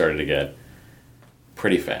then I started to get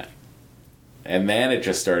pretty fat, and then it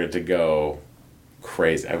just started to go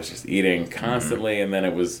crazy. I was just eating constantly, and then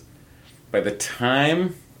it was, by the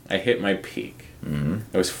time I hit my peak,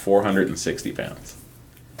 I was 460 pounds.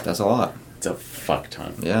 That's a lot. It's a fuck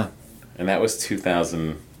ton. Yeah. And that was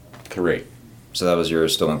 2003. So that was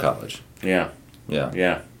still in college. Yeah. Yeah.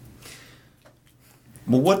 Yeah.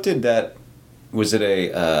 Well, what did that? Was it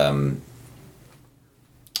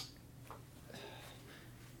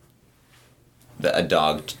a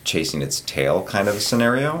dog chasing its tail kind of a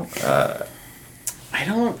scenario? I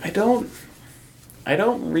don't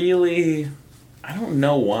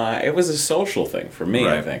know why. It was a social thing for me,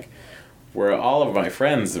 I Right. think. Where all of my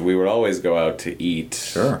friends, we would always go out to eat.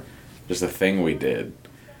 Sure. Just a thing we did.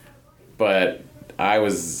 But I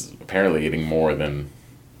was apparently eating more than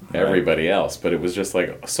everybody else. But it was just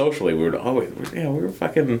like, socially, we were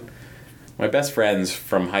fucking... My best friends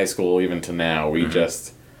from high school even to now, we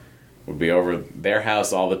just would be over their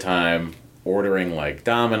house all the time, ordering like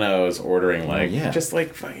Domino's, ordering like just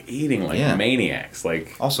like fucking eating like maniacs,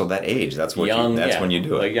 like Also, that age, that's what young. that's when you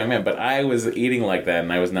do it. like young men. But I was eating like that,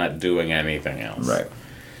 and I was not doing anything else. Right.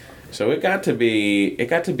 So it got to be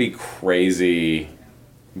crazy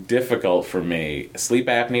difficult for me, sleep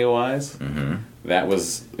apnea wise. It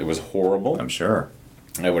was horrible. I'm sure.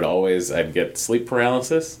 I'd get sleep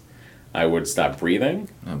paralysis. I would stop breathing.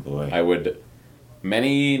 Oh boy.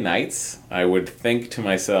 Many nights, I would think to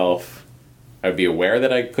myself, I'd be aware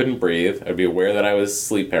that I couldn't breathe. I'd be aware that I was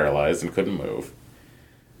sleep paralyzed and couldn't move.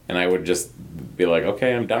 And I would just be like,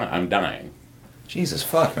 okay, I'm dying. Jesus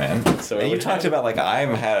fuck, man. So and you talked about like I've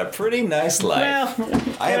had a pretty nice life.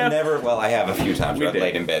 I have never. Well, I have a few times where I've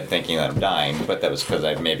laid in bed thinking that I'm dying, but that was because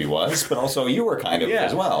I maybe was. But also, you were kind of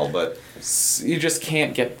as well. But you just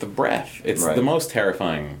can't get the breath. It's Right. the most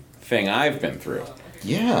terrifying thing I've been through.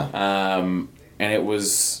 yeah. And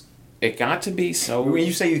it got to be so... When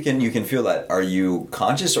you say you can feel that, are you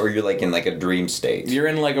conscious or you're like in like a dream state? You're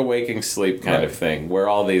in like a waking sleep kind of thing, where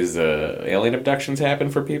all these alien abductions happen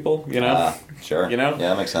for people, you know? Sure. You know? Yeah,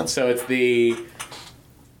 that makes sense. So it's the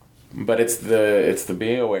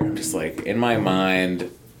being aware. I'm just like, in my mind,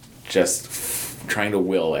 just trying to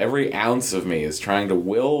will. Every ounce of me is trying to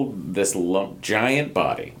will this giant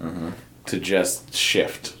body to just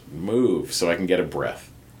shift, move, so I can get a breath.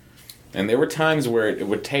 And there were times where it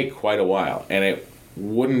would take quite a while, and it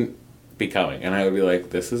wouldn't be coming. And I would be like,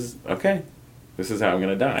 this is okay. This is how I'm going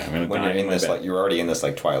to die. I'm going to When die you're in my this, bed. like you're already in this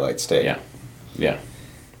like twilight state. Yeah. Yeah.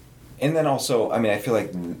 And then also, I mean, I feel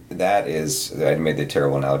like that is, I made the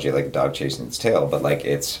terrible analogy like a dog chasing its tail, but like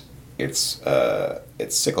it's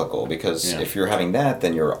cyclical because if you're having that,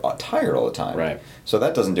 then you're tired all the time. Right. So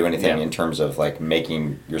that doesn't do anything in terms of like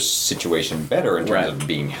making your situation better in terms of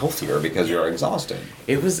being healthier because you're exhausted.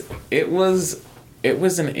 It was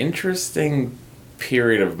an interesting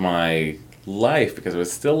period of my life because I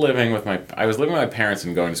was still living with my parents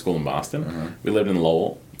and going to school in Boston. We lived in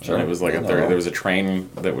Lowell. Sure. And it was like there was a train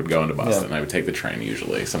that would go into Boston. Yeah. I would take the train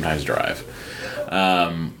usually, sometimes drive.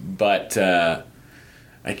 But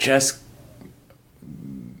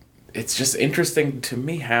it's just interesting to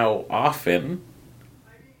me how often,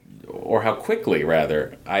 or how quickly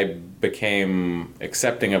rather, I became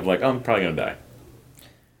accepting of like, oh, I'm probably going to die.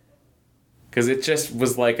 Because it just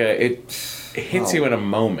was like it hits you in a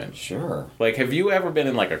moment. Sure. Like, have you ever been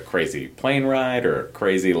in like a crazy plane ride or a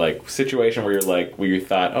crazy like situation where you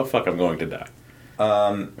thought, oh fuck, I'm going to die?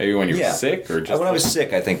 Maybe when you're sick or just when I was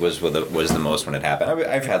sick, I think was the most when it happened.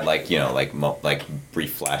 I've had like like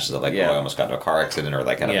brief flashes of like I almost got into a car accident or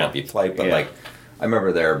like had a bumpy flight, but like I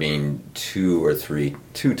remember there being two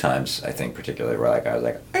times I think particularly where like I was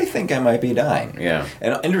like I think I might be dying. Yeah.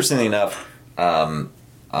 And interestingly enough,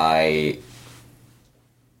 I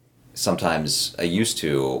used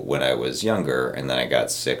to when I was younger, and then I got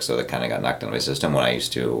sick, so that kind of got knocked out of my system. When I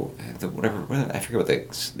used to, I forget what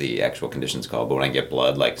the actual condition's called, but when I get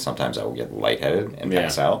blood, like sometimes I will get lightheaded and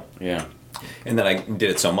pass out. Yeah. And then I did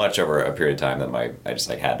it so much over a period of time that I just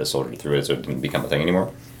like had to soldier through it, so it didn't become a thing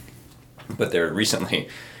anymore. But there recently,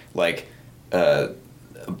 like 2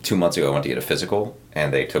 months ago, I went to get a physical,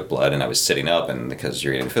 and they took blood, and I was sitting up, and because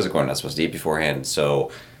you're getting a physical, you're not supposed to eat beforehand, so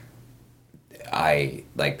I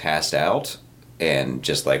like passed out and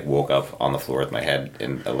just like woke up on the floor with my head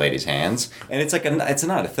in a lady's hands. And it's like it's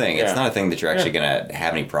not a thing. It's Yeah. not a thing that you're actually gonna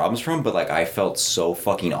have any problems from. But like I felt so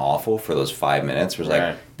fucking awful for those 5 minutes. It was Right.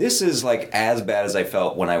 like this is like as bad as I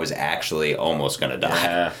felt when I was actually almost gonna die.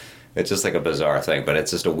 Yeah. It's just like a bizarre thing, but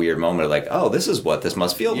it's just a weird moment of like, oh, this is what this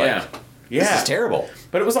must feel Yeah. like. Yeah. This is terrible.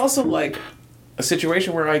 But it was also like a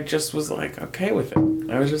situation where I just was like okay with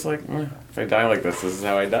it. I was just like, if I die like this is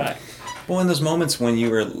how I die. Well, in those moments when you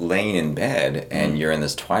were laying in bed and you're in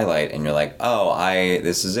this twilight and you're like, oh,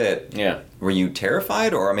 this is it. Yeah. Were you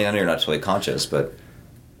terrified? Or, I mean, I know you're not totally conscious, but...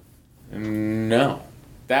 No.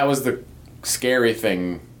 That was the scary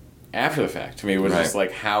thing after the fact to me, was just Right.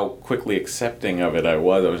 like how quickly accepting of it I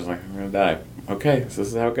was. I was just like, I'm going to die. Okay, so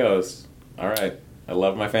this is how it goes. All right. I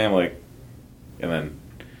love my family. And then,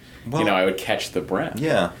 Well, I would catch the breath.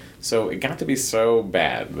 Yeah. So it got to be so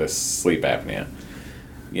bad, this sleep apnea.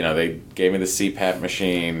 They gave me the CPAP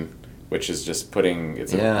machine, which is just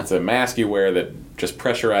it's a mask you wear that just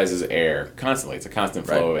pressurizes air constantly. It's a constant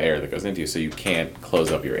flow of air that goes into you, so you can't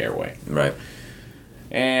close up your airway. Right.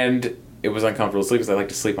 And it was uncomfortable to sleep because I like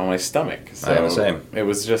to sleep on my stomach. So I am the same. it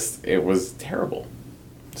was terrible.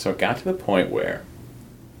 So it got to the point where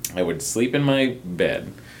I would sleep in my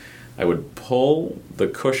bed. I would pull the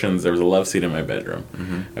cushions. There was a love seat in my bedroom.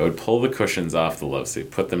 Mm-hmm. I would pull the cushions off the love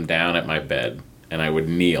seat, put them down at my bed, and I would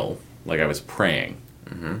kneel like I was praying.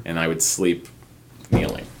 Mm-hmm. And I would sleep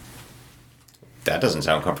kneeling. That doesn't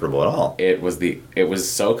sound comfortable at all. It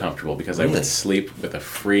was so comfortable because I Really? would sleep with a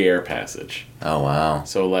free air passage. Oh, wow.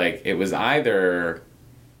 So like it was either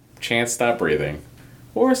chance stop breathing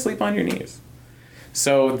or sleep on your knees.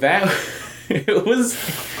 So that it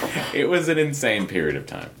was an insane period of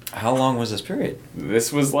time. How long was this period?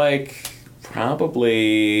 This was like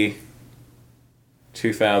probably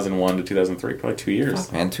 2001 to 2003, probably 2 years.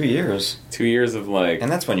 Fuck, man, 2 years. 2 years of like,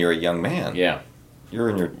 And that's when you were a young man. yeah. You were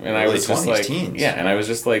in your And I early was just 20s, like, teens. yeah, and I was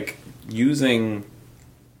just like using,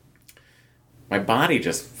 my body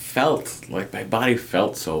just felt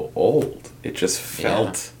so old. It just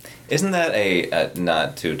felt, Isn't that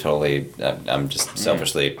not to totally, I'm just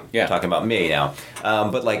selfishly Yeah. talking about me now,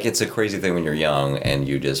 but like it's a crazy thing when you're young and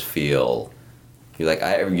you just feel, you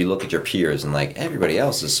look at your peers and like everybody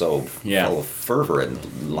else is so full of fervor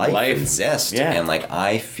and life and zest. Yeah. And like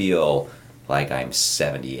I feel like I'm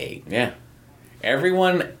 78. yeah.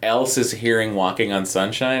 Everyone else is hearing Walking on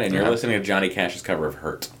Sunshine, and you're listening to Johnny Cash's cover of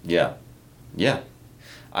Hurt. Yeah. Yeah.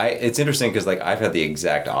 It's interesting because like I've had the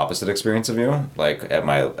exact opposite experience of you. Like at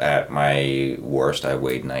my worst, I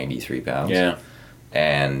weighed 93 pounds. Yeah.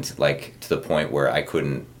 And like to the point where I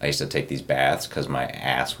used to take these baths because my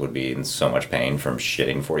ass would be in so much pain from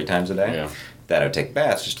shitting 40 times a day. Yeah. That I would take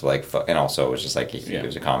baths just to like, and also it was just like, it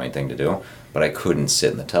was a common thing to do. But I couldn't sit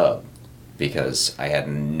in the tub because I had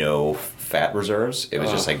no fat reserves. It was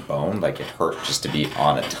just like bone. Like it hurt just to be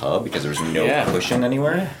on a tub because there was no cushion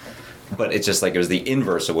anywhere. Yeah. But it's just like it was the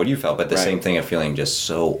inverse of what you felt, but the same thing of feeling just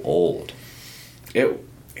so old.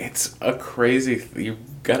 It's a crazy. You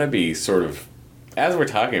gotta be sort of. As we're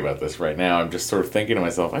talking about this right now, I'm just sort of thinking to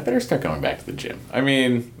myself, I better start going back to the gym. I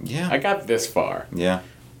mean, Yeah. I got this far. Yeah.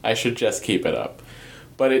 I should just keep it up.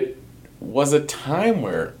 But it was a time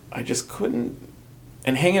where I just couldn't.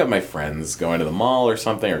 And hanging out with my friends, going to the mall or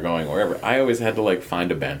something, or going wherever, I always had to like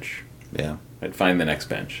find a bench. Yeah. I'd find the next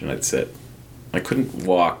bench and I'd sit. I couldn't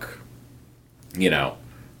walk,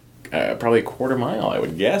 probably a quarter mile, I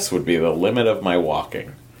would guess, would be the limit of my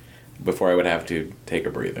walking before I would have to take a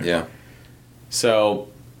breather. Yeah. So,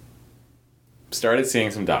 started seeing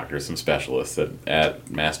some doctors, some specialists at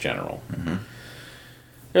Mass General. Mm-hmm.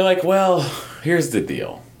 They're like, well, here's the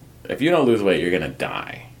deal. If you don't lose weight, you're going to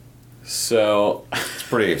die. So, It's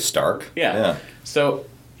pretty stark. yeah. So,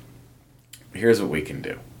 here's what we can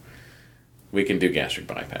do. We can do gastric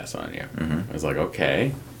bypass on you. Mm-hmm. I was like,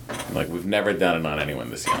 okay. Like, we've never done it on anyone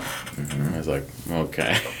this young. Mm-hmm. I was like,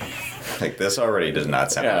 okay. Like this already does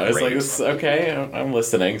not sound Yeah, I was great. like, okay, I'm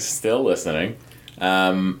listening, still listening.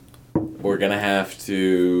 We're gonna have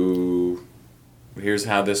to. Here's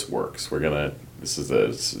how this works. I don't know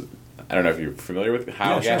if you're familiar with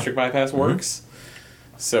how gastric bypass works.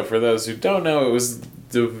 So for those who don't know, it was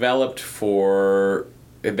developed for.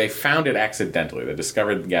 They found it accidentally. They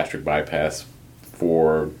discovered gastric bypass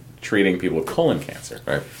for treating people with colon cancer.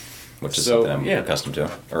 Right. Which is So, something I'm accustomed to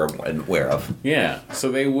or aware of. Yeah.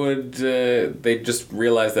 So they would. They just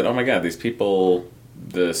realized that, oh my God, these people.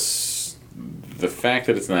 The fact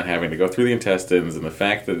that it's not having to go through the intestines, and the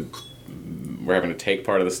fact that we're having to take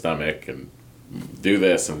part of the stomach and do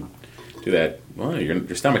this and do that. Well,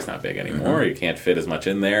 your stomach's not big anymore. Mm-hmm. You can't fit as much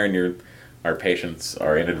in there, and our patients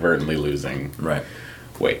are inadvertently losing Right.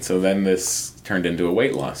 weight. So then this turned into a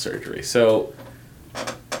weight loss surgery. So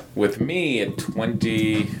with me at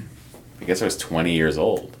 20, I guess I was 20 years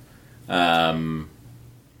old. My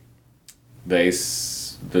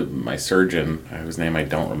surgeon, whose name I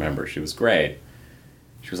don't remember, she was great.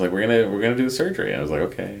 She was like, we're gonna do the surgery. I was like,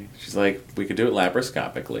 okay. She's like, we could do it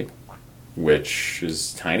laparoscopically, which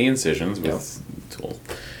is tiny incisions with tools.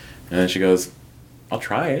 And then she goes, I'll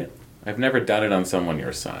try it. I've never done it on someone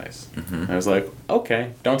your size. I was like,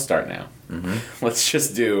 okay, don't start now. Let's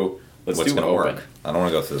just do. Let's What's do gonna open. work? I don't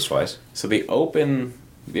want to go through this twice. So the open.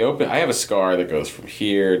 I have a scar that goes from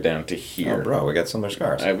here down to here. Oh, bro, we got similar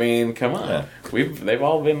scars. I mean, come on. Yeah. They've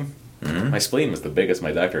all been. My spleen was the biggest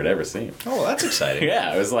my doctor had ever seen. Oh, well, that's exciting. Yeah,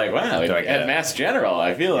 I was like, wow. Do I get At it? Mass General,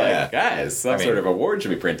 I feel Yeah. like, guys, some I mean- sort of award should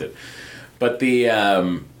be printed. But the,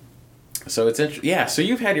 so it's so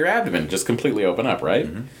you've had your abdomen just completely open up, right?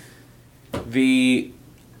 I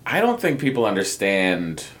don't think people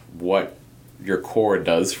understand what your core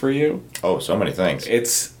does for you. Oh, so many things.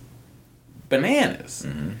 It's bananas.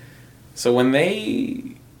 So when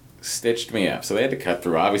they stitched me up, so they had to cut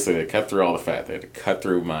through, obviously they cut through all the fat. They had to cut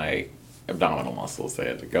through my abdominal muscles. They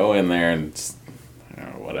had to go in there and,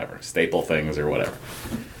 whatever, staple things or whatever.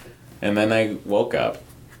 And then I woke up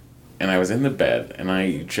and I was in the bed and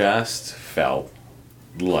I just felt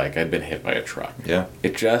like I'd been hit by a truck. Yeah.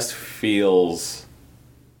 It just feels,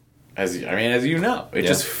 as you know, it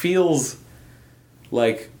just feels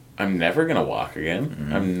like I'm never gonna walk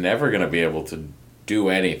again. I'm never gonna be able to do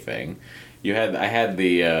anything. I had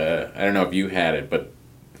the I don't know if you had it, but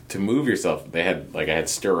to move yourself, I had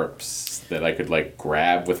stirrups that I could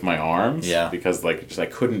grab with my arms. Yeah. Because I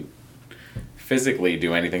couldn't physically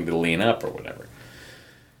do anything to lean up or whatever.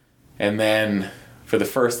 And then for the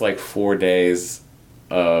first 4 days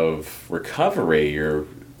of recovery, you're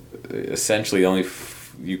essentially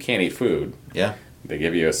you can't eat food. Yeah. They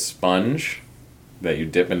give you a sponge that you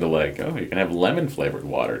dip into you can have lemon flavored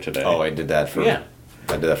water today. Oh, I did that for. Yeah.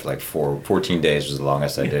 I did that for 14 days was the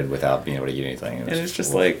longest I did without being able to eat anything. And it's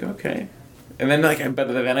just okay. And then but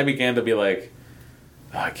then I began to be like,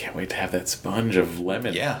 oh, I can't wait to have that sponge of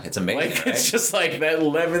lemon. Yeah, it's amazing. Right? It's just that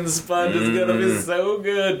lemon sponge is gonna be so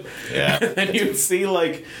good. Yeah. And you'd see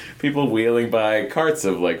people wheeling by carts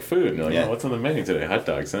of food, and you're like, Yeah. oh, what's on the menu today? Hot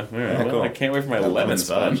dogs, huh? All right, Yeah, well, cool. I can't wait for my That lemon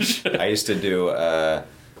sponge. I used to do.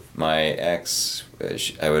 My ex,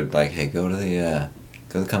 I would hey, go to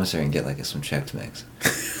the commissary and get some Chex Mix.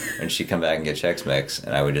 And she'd come back and get Chex Mix,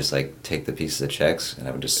 and I would just take the pieces of Chex, and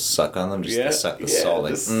I would just suck on them, to suck the salt,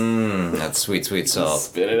 that sweet, sweet salt.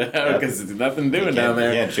 Spit it out because there's nothing doing down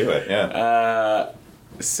there. You can't chew it, yeah.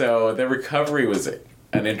 So the recovery was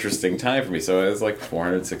an interesting time for me. So I was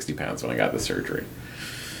 460 pounds when I got the surgery.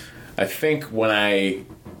 I think when I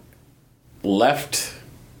left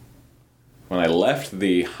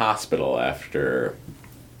the hospital after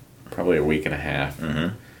probably a week and a half,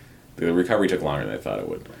 the recovery took longer than I thought it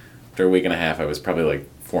would. After a week and a half, I was probably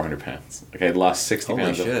 400 pounds. I had lost 60 Holy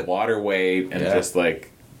pounds shit. of water weight and just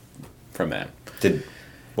from that.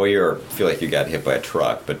 You feel like you got hit by a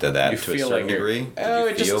truck, but did that You to a feel certain you're- degree? Oh,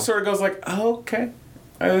 it just sort of goes oh, okay.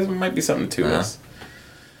 There might be something to this.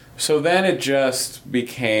 So then it just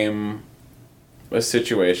became a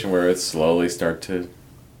situation where it slowly start to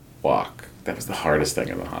walk. That was the hardest thing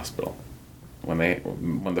in the hospital. When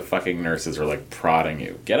the fucking nurses are prodding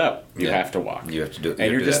you, get up. You have to walk. You have to do.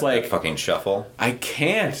 And you're just that fucking shuffle. I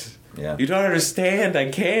can't. Yeah. You don't understand. I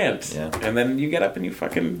can't. Yeah. And then you get up and you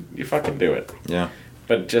fucking do it. Yeah.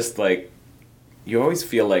 But just you always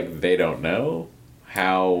feel like they don't know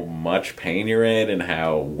how much pain you're in and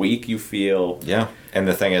how weak you feel. Yeah. And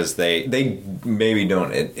the thing is, they maybe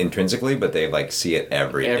don't intrinsically, but they see it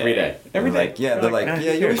every day. Every day. Every day. Yeah, they're "Ah, yeah,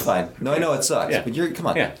 who you're cares?" fine. No, I know it sucks, Yeah. but come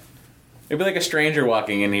on. Yeah. It'd be like a stranger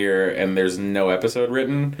walking in here and there's no episode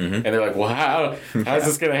written, and they're like, well, how's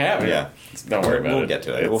this going to happen? Yeah. Don't worry about it. We'll get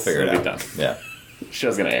to it. We'll figure it it'll out. be done. Yeah.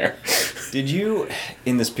 Show's going to air. Did you,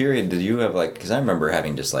 in this period, have because I remember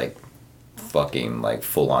having just fucking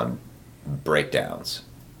full on breakdowns.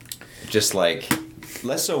 Just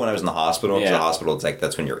less so when I was in the hospital, because Yeah. the hospital, it's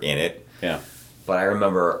that's when you're in it. Yeah. But I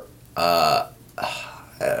remember, I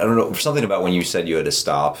don't know, something about when you said you had to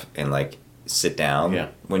stop and sit down. Yeah.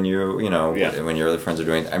 When when your other friends are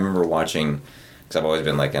doing. I remember watching, because I've always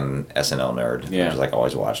been an SNL nerd. Yeah. I've just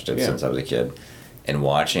always watched it Yeah. since I was a kid, and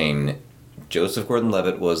watching Joseph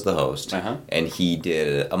Gordon-Levitt was the host, and he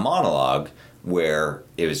did a monologue where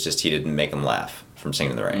it was just he didn't make him laugh from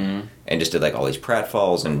Singing in the Rain, and just did all these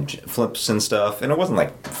pratfalls and flips and stuff, and it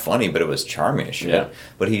wasn't funny, but it was charming as shit. Yeah.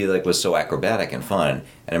 But he was so acrobatic and fun, and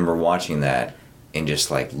I remember watching that, and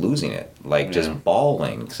just like losing it, like Yeah. just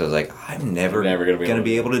bawling. So I was like, I'm never gonna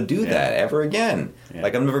be able to do that ever again. Yeah.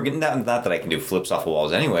 Like I'm never getting that. Not that I can do flips off of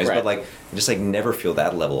walls, anyways, Right. but like just like never feel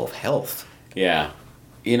that level of health. Yeah.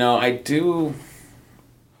 You know, I do.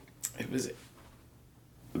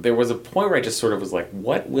 There was a point where I just sort of was like,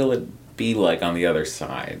 what will it be like on the other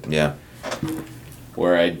side? Yeah.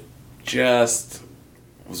 Where I just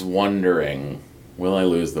was wondering, will I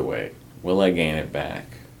lose the weight? Will I gain it back?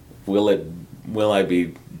 Will I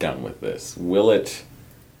be done with this? Will it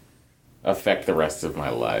affect the rest of my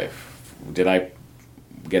life? Did I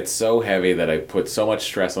get so heavy that I put so much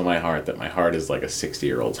stress on my heart that my heart is like a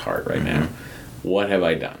 60-year-old's heart right now? What have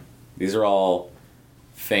I done? These are all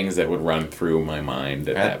things that would run through my mind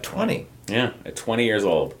at that 20. point. Yeah, at 20 years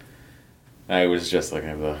old. I was just like, I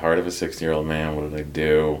have the heart of a 60-year-old man. What did I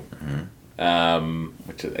do?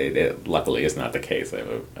 Which it luckily is not the case.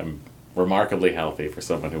 I'm remarkably healthy for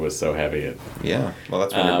someone who was so heavy. Yeah. Well,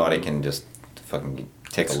 that's when your body can just fucking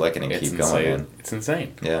take a licking and keep going. Man. It's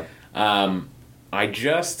insane. Yeah. I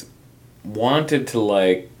just wanted to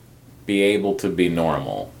like be able to be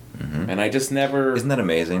normal, and I just never. Isn't that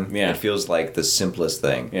amazing? Yeah. It feels like the simplest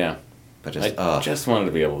thing. Yeah. But I just, just wanted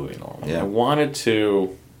to be able to be normal. Yeah. I wanted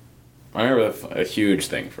to. I remember a huge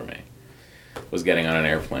thing for me was getting on an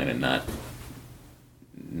airplane and not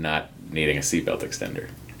needing a seatbelt extender.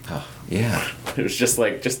 oh, yeah. It was just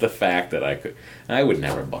the fact that I would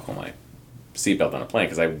never buckle my seatbelt on a plane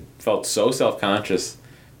because I felt so self-conscious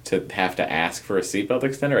to have to ask for a seatbelt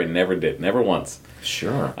extender. I never did, never once.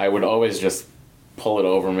 Sure. I would always just pull it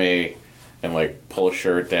over me and like pull a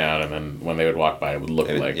shirt down, and then when they would walk by, it would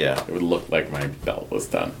look like my belt was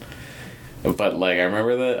done. But like I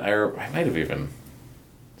remember that I might have even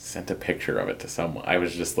sent a picture of it to someone. I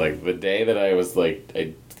was just like the day that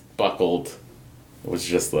I buckled, it was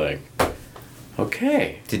just like,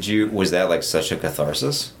 okay. Was that like such a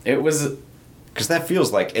catharsis? It was. Because that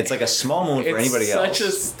feels like it's like a small moment for anybody else.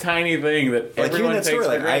 It's such a tiny thing that like everyone hearing that takes story, for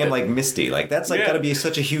like I am granted. like Misty. Like that's like Yeah. got to be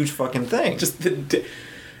such a huge fucking thing. Just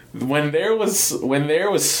when there was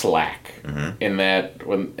slack in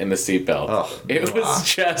the seatbelt, Oh, it was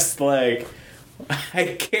just like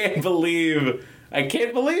I can't believe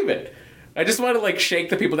it. I just want to like shake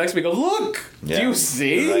the people next to me and go, look, Yeah. do you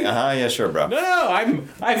see? Like, yeah, sure, bro. No,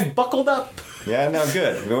 I've buckled up. Yeah, no,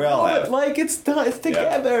 good. We all have. But like it's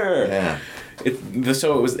together. Yeah.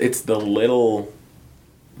 It's those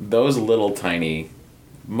little tiny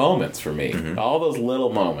moments for me. All those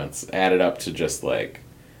little moments added up to just like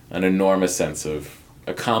an enormous sense of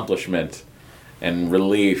accomplishment and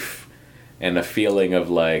relief and a feeling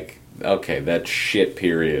of like, okay, that shit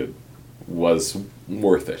period was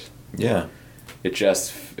worth it. Yeah. It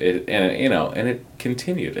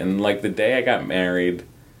continued. And like the day I got married,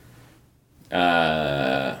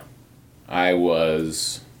 I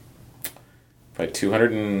was probably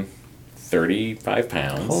 235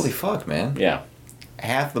 pounds. Holy fuck, man. Yeah.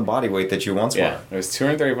 Half the body weight that you once Yeah. were. I was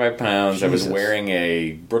 235 pounds. I was Jesus. wearing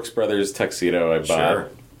a Brooks Brothers tuxedo I bought. Sure.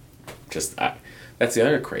 That's the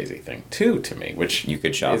other crazy thing too to me, which You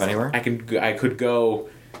could shop anywhere? I could go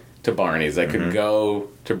to Barney's. I could go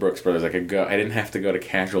to Brooks Brothers. I didn't have to go to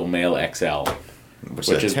Casual Male XL. Which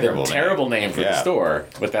is a the terrible name for the store,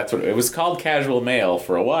 but that's what it was called. Casual Male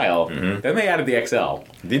for a while. Then they added the XL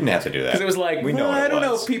Didn't have to do that. because it was like, we know what I it don't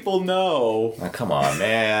know was. if people know. Oh, come on,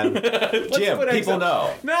 man. Let's Jim, put people XL.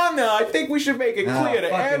 know. No, I think we should make it Oh, clear to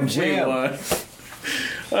fucking Jim. everyone.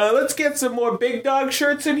 Let's get some more big dog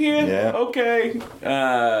shirts in here. Yeah. Okay.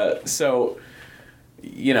 So,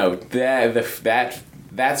 you know that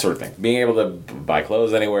sort of thing. Being able to buy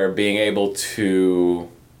clothes anywhere, being able to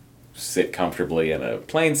sit comfortably in a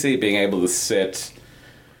plane seat, being able to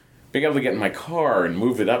get in my car and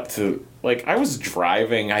move it up to, like, I was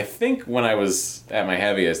driving, I think when I was at my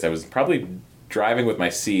heaviest, I was probably driving with my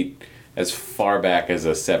seat as far back as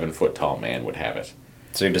a 7-foot tall man would have it.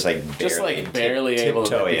 So you're just Barely able to,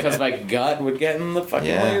 tiptoeing because it. my gut would get in the fucking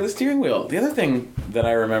Yeah. way of the steering wheel. The other thing that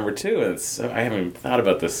I remember too, and I haven't thought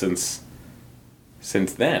about this since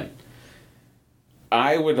then.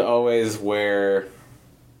 I would always wore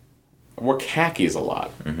khakis a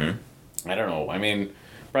lot. I don't know. I mean,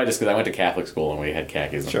 probably just because I went to Catholic school and we had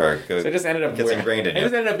khakis. Sure, So I just ended up gets ingrained in I you.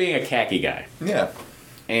 just ended up being a khaki guy. Yeah.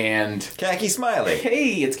 And Khaki Smiley.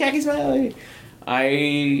 hey, it's Khaki Smiley.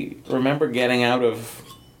 I remember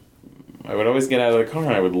I would always get out of the car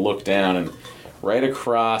and I would look down, and right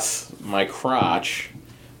across my crotch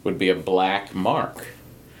would be a black mark.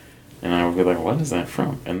 And I would be like, what is that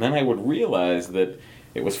from? And then I would realize that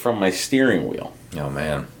it was from my steering wheel. Oh,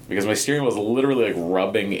 man. Because my steering wheel was literally like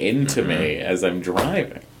rubbing into me as I'm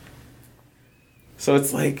driving. So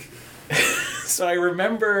it's like So I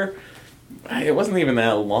remember, it wasn't even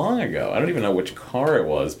that long ago. I don't even know which car it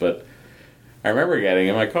was, but I remember getting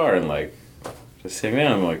in my car and like just sitting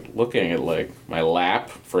down and like looking at like my lap.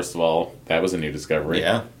 First of all, that was a new discovery.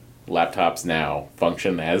 Yeah. Laptops now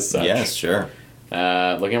function as such. Yes, sure.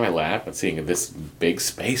 Looking at my lap and seeing this big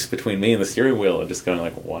space between me and the steering wheel and just going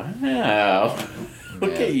like, wow,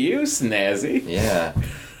 look Man. at you, Snazzy. Yeah.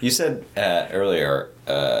 You said earlier,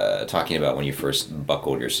 talking about when you first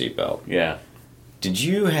buckled your seatbelt. Yeah. Did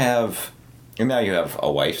you have, and now you have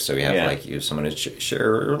a wife, so you have like you have someone to share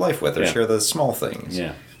your life with or Yeah. share the small things.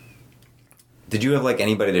 Yeah. Did you have like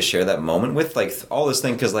anybody to share that moment with, like all this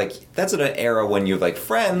thing? Because like that's at an era when you have like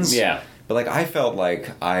friends. Yeah. But like I felt like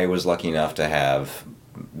I was lucky enough to have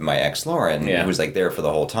my ex Lauren, Yeah. who was like there for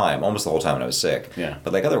the whole time, almost the whole time when I was sick. Yeah.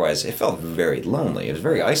 But like otherwise, it felt very lonely. It was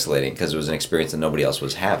very isolating because it was an experience that nobody else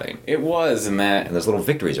was having. It was in that. And those little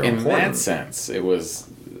victories are In important. that sense, it was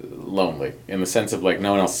lonely. In the sense of like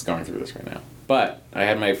no one else is going through this right now. But I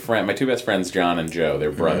had my two best friends, John and Joe. They're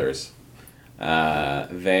brothers.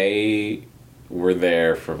 They were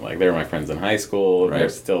there from like they were my friends in high school. Right.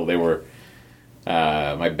 They were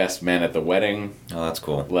my best men at the wedding. Oh, that's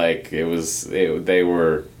cool. Like they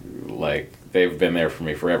were like they've been there for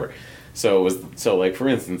me forever. So like for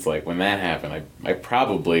instance, like when that happened, I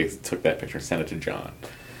probably took that picture and sent it to John.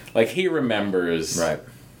 Like he remembers. Right.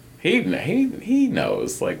 He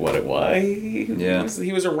knows like what it was. Yeah.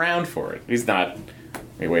 He was around for it. He's not.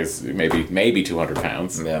 He weighs maybe 200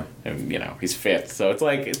 pounds. Yeah. And he's fit. So it's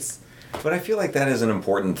like But I feel like that is an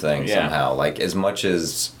important thing Yeah. somehow. Like as much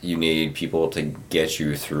as you need people to get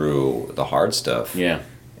you through the hard stuff. yeah.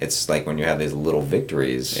 It's like when you have these little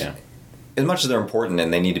victories. Yeah. As much as they're important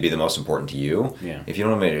and they need to be the most important to you, Yeah. if you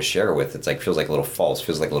don't have anybody to share it with, it's like feels like a little false,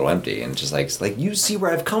 feels like a little empty, and just like it's like you see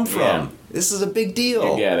where I've come from. Yeah. This is a big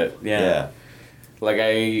deal. You get it. Yeah. Yeah. Like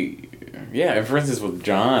and for instance with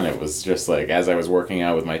John, it was just like as I was working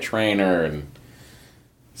out with my trainer, and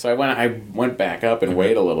so I went back up and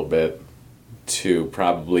weighed a little bit to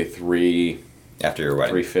probably After your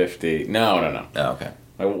wedding. 350. No. Oh, okay.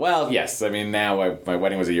 Well, yes. I mean, now my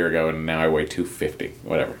wedding was a year ago, and now I weigh 250,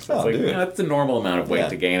 whatever. So Oh, it's like, dude. that's the normal amount of weight Yeah.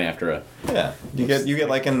 to gain after a. Yeah. You get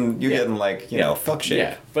like in like fuck shape.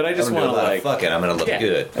 Yeah, but I just I'm gonna do want to a lot of like fuck it. I'm gonna look yeah,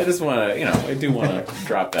 good. I just want to I do want to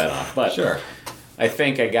drop that off, but Sure. I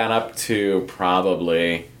think I got up to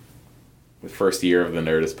probably the first year of the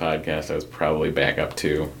Nerdist podcast. I was probably back up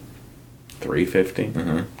to 350,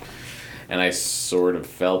 and I sort of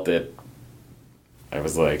felt it. I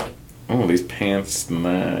was like, oh, these pants,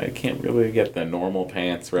 nah, I can't really get the normal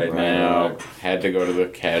pants right now. Right. Had to go to the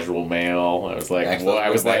casual mail. I was like, Back to well, those- I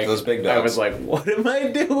was back to like, those big I dogs. was like, what am I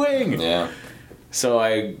doing? Yeah. So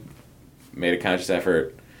I made a conscious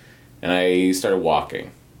effort, and I started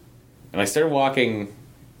walking. And I started walking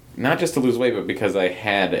not just to lose weight, but because I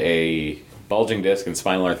had a bulging disc and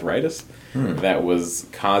spinal arthritis that was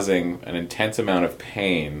causing an intense amount of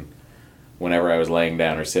pain whenever I was laying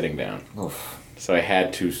down or sitting down. Oof. So I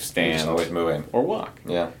had to You're just stand always moving. or walk,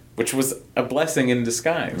 Yeah. which was a blessing in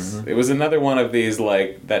disguise. It was another one of these,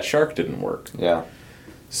 like, that shark didn't work. Yeah.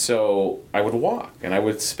 So I would walk, and I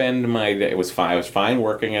would spend my day. I was fine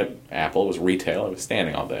working at Apple. It was retail. I was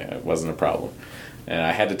standing all day. It wasn't a problem. And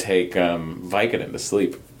I had to take Vicodin to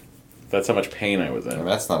sleep. That's how much pain I was in. I mean,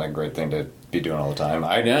 that's not a great thing to be doing all the time.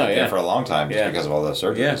 I know, did yeah. for a long time just Yeah. because of all the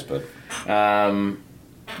surgeries, Yeah.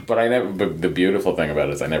 but But I never. But the beautiful thing about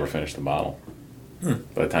it is I never finished the bottle. By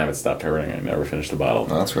the time it stopped hurting, I never finished the bottle.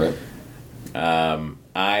 no, that's great.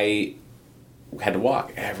 I had to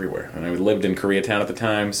walk everywhere, and I lived in Koreatown at the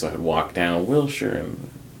time, so I would walk down Wilshire, and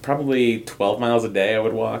probably 12 miles a day I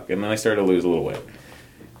would walk, and then I started to lose a little weight.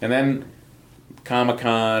 And then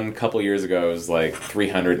Comic-Con a couple years ago was like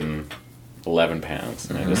 311 pounds,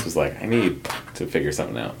 and I just was like, I need to figure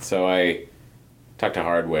something out. So I talked to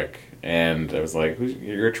Hardwick, and I was like,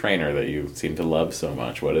 you're a trainer that you seem to love so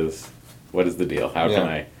much. What is the deal? How can Yeah.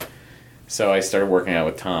 I? So I started working out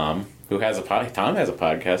with Tom, who has Tom has a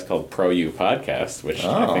podcast called Pro U Podcast, which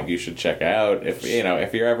I Oh. think you should check out if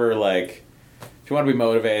you're ever like, if you want to be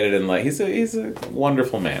motivated, and like he's a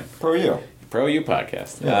wonderful man. Pro you. Pro U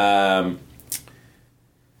Podcast. Yeah.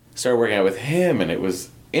 Started working out with him, and it was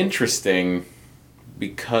interesting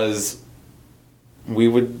because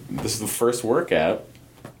this is the first workout.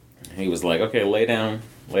 He was like, okay, lay down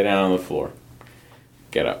on the floor.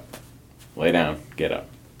 Get up. Lay down, get up.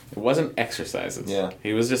 It wasn't exercises. Yeah.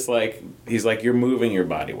 He was just like, he's like, you're moving your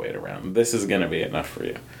body weight around. This is going to be enough for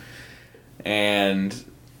you. And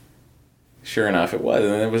sure enough, it was.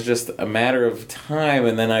 And it was just a matter of time.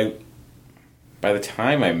 And then by the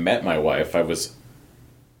time I met my wife, I was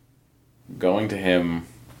going to him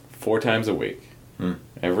 4 times a week.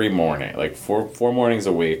 Every morning. Like four mornings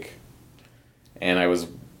a week. And I was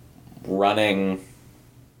running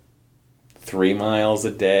 3 miles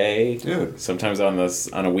a day. Dude. Sometimes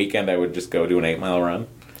on a weekend I would just go do an 8-mile run.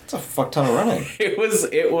 That's a fuck ton of running. It was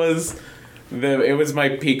my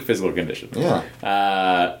peak physical condition.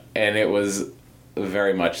 Yeah. And it was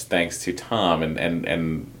very much thanks to Tom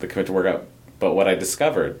and the commit to work out. But what I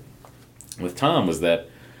discovered with Tom was that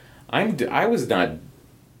I was not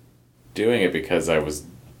doing it because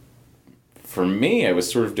for me, I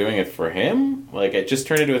was sort of doing it for him. Like, it just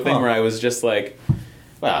turned into a thing where I was just like,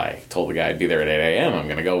 well, I told the guy I'd be there at 8 a.m. I'm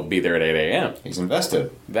going to go be there at 8 a.m. He's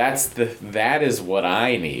invested. That is what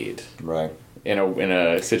I need. Right. In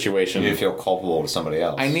a situation. You need to feel culpable to somebody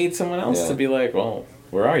else. I need someone else to be like, well,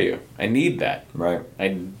 where are you? I need that. Right. I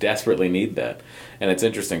desperately need that. And it's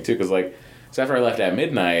interesting, too, because, like, so after I left at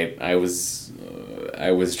midnight, I was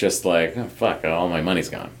just like, oh, fuck, all my money's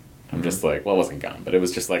gone. I'm just like, well, it wasn't gone, but it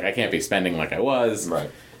was just like, I can't be spending like I was. Right.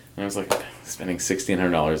 And I was like, spending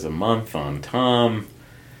 $1,600 a month on Tom.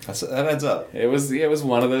 That adds up. It was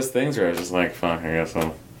one of those things where I was just like, fuck, I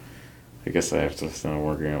guess I have to start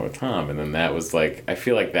working out with Tom. And then that was like, I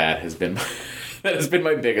feel like that has been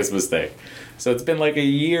my biggest mistake. So it's been like a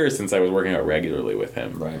year since I was working out regularly with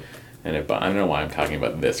him. Right. And I don't know why I'm talking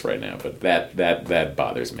about this right now, but that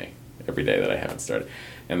bothers me every day that I haven't started.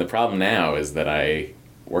 And the problem now is that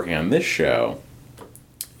working on this show,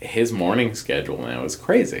 his morning schedule now is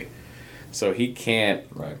crazy. So he can't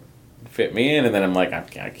fit me in, and then I'm like,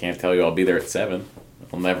 I can't tell you I'll be there at 7.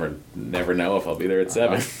 I'll never know if I'll be there at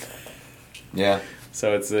 7. Yeah.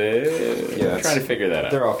 So it's trying to figure that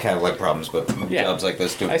out. They're all kind of like problems, but jobs like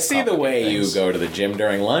this do. I see the way you go to the gym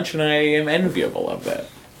during lunch, and I am enviable of that.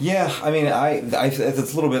 Yeah, I mean,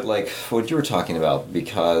 it's a little bit like what you were talking about,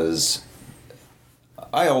 because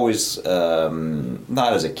I always,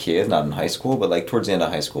 not as a kid, not in high school, but like towards the end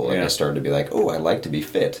of high school, I started to be like, oh, I like to be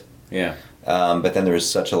fit. Yeah. But then there was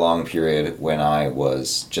such a long period when I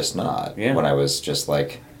was just not. Yeah. When I was just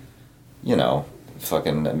like,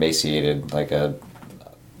 fucking emaciated, like a,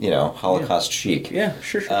 Holocaust chic. Yeah,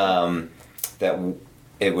 sure.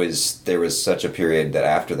 There was such a period that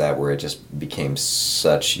after that where it just became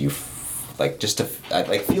such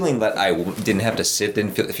feeling that I didn't have to sit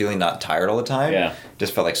and feeling not tired all the time. Yeah.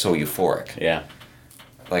 Just felt like so euphoric. Yeah.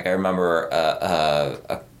 Like I remember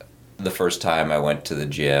the first time I went to the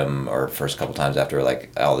gym, or first couple times after like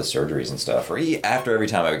all the surgeries and stuff, or after every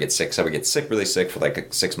time I would get sick. So I would get sick, really sick for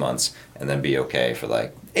like 6 months, and then be okay for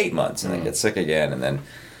like 8 months, and then get sick again, and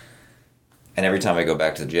every time I go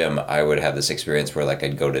back to the gym, I would have this experience where like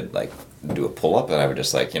I'd go to like do a pull up, and I would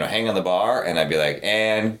just like hang on the bar, and I'd be like,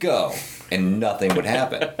 and go, and nothing would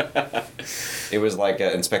happen. It was like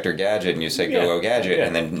Inspector Gadget, and you say go Gadget,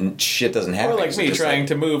 and then shit doesn't happen. Or like me trying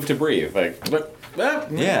to move to breathe, like but.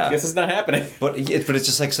 Guess it's not happening. But it's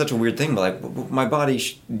just like such a weird thing. But like my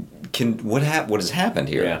body what has happened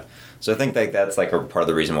here? Yeah. So I think that's like a part of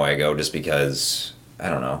the reason why I go, just because I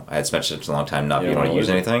don't know. I had spent such a long time not being able to use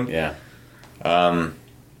anything. Yeah.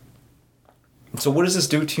 So what does this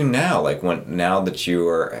do to you now? Like now that you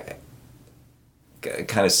are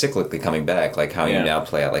kind of cyclically coming back, like how you now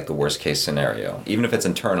play out like the worst case scenario, even if it's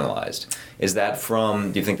internalized. Is that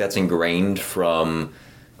do you think that's ingrained from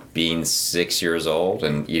being 6 years old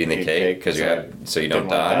and eating the cake because so you don't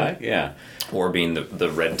die? Yeah. Or being the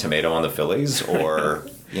red tomato on the Phillies, or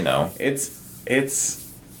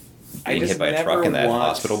it's being hit by a truck in that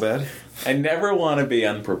hospital bed. I never want to be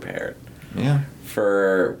unprepared. Yeah.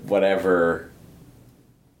 For whatever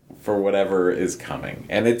is coming,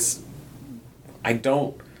 and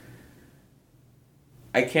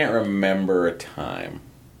I can't remember a time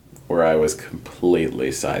where I was completely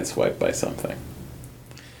sideswiped by something.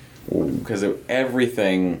 Because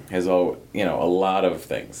everything has a lot of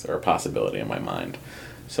things are a possibility in my mind,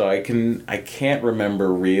 so I can't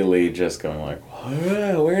remember really just going like,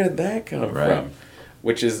 where did that come from,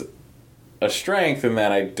 which is a strength in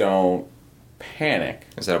that I don't panic.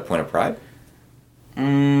 Is that a point of pride?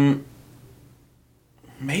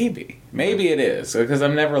 Maybe it is, because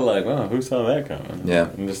I'm never like, oh, who saw that coming? Yeah,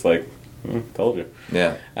 I'm just like, told you.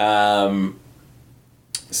 Yeah.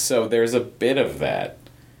 So there's a bit of that.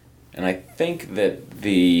 And I think that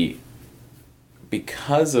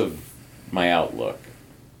because of my outlook,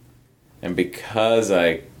 and because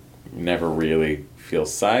I never really feel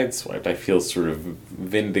sideswiped, I feel sort of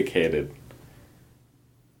vindicated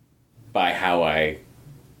by how I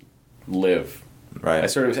live. Right.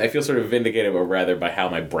 I feel sort of vindicated, but rather by how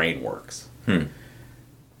my brain works. I'm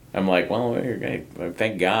like, well,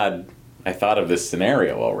 thank God I thought of this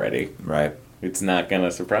scenario already. Right. It's not going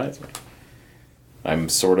to surprise me. I'm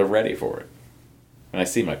sort of ready for it. And I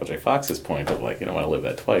see Michael J. Fox's point of like, you don't want to live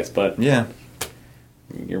that twice, but Yeah.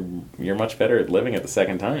 you're much better at living it the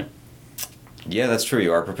second time. Yeah, that's true.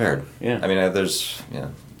 You are prepared. Yeah. I mean, there's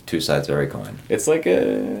two sides of every coin. It's like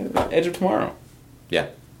Edge of Tomorrow, Yeah.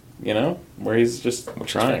 you know, where he's just Which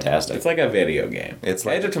is trying. fantastic. It's like a video game. It's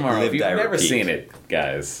like Edge of Tomorrow. live, If you've die, never repeat. seen it,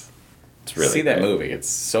 guys, It's really see that great. movie. It's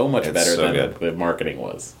so much It's better so than good. the marketing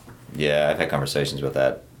was. Yeah, I've had conversations with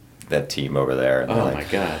that team over there. And Oh they're my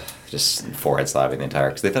like, god. just forehead slapping the entire,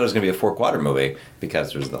 because they thought it was going to be a 4-quadrant movie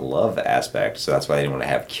because there's the love aspect, so that's why they didn't want to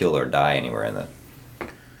have kill or die anywhere in the.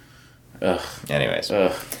 Ugh. Anyways,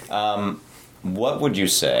 Ugh. what would you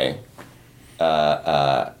say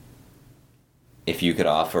if you could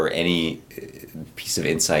offer any piece of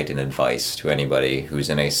insight and advice to anybody who's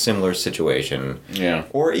in a similar situation, Yeah.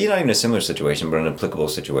 or not even a similar situation, but an applicable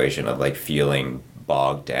situation of like feeling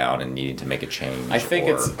bogged down and needing to make a change? I think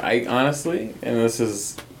I honestly, and this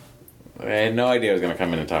is, I had no idea I was going to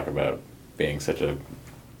come in and talk about being such a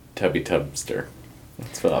tubby tubster.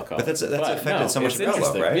 That's what I'll call But it. that's affected so much it's of your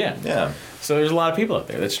outlook, interesting, right? Yeah. Yeah. So there's a lot of people out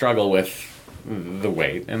there that struggle with the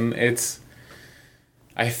weight, and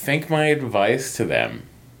I think my advice to them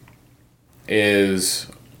is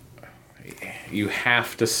you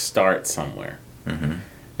have to start somewhere. Mm-hmm.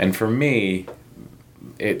 And for me,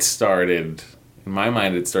 it started, in my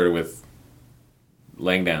mind, it started with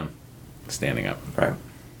laying down, standing up, Right.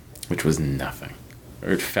 which was nothing, or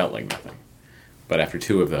it felt like nothing. But after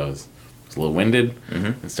 2 of those, I was a little winded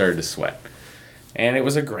and started to sweat. And it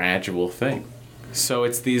was a gradual thing. So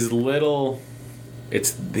it's these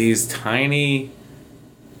tiny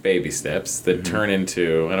baby steps that turn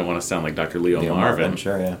into, I don't want to sound like Dr. Leo Leo Marvin. Marvin,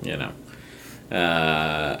 sure, yeah. You know.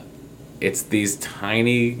 It's these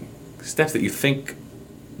tiny steps that you think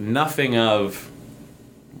nothing of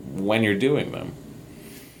when you're doing them.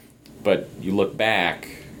 But you look back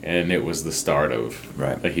and it was the start of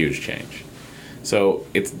Right. a huge change. So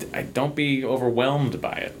don't be overwhelmed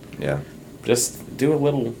by it. Yeah. Just do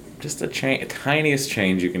a tiniest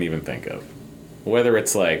change you can even think of. Whether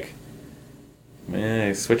it's like,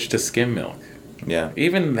 switch to skim milk. Yeah.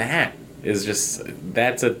 Even that is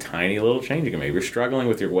that's a tiny little change you can make. If you're struggling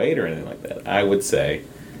with your weight or anything like that, I would say,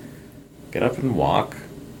 get up and walk.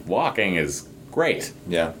 Walking is great.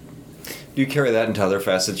 Yeah. Do you carry that into other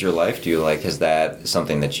facets of your life? Do you is that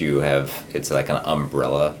something that you have, it's like an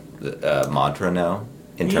umbrella mantra now?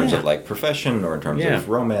 In terms Yeah. of like profession or in terms Yeah. of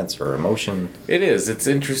romance or emotion? It is. It's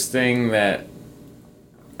interesting that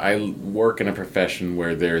I work in a profession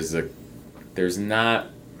where there's not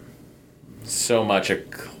so much a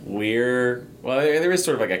clear, there is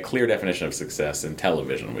sort of like a clear definition of success in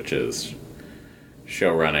television, which is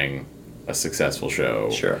show running a successful show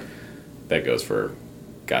Sure. that goes for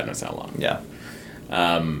God knows how long. Yeah.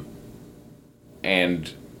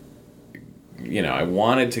 And I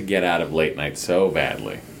wanted to get out of late night so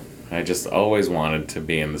badly. I just always wanted to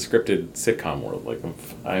be in the scripted sitcom world. Like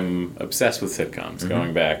I'm obsessed with sitcoms.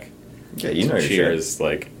 Going back, Yeah, you know your Cheers,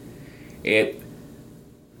 like it.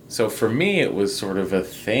 So for me, it was sort of a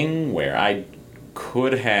thing where I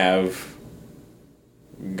could have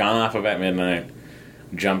gone off of at midnight,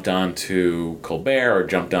 jumped onto Colbert or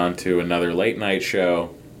jumped onto another late night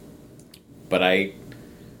show. But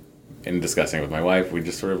in discussing it with my wife, we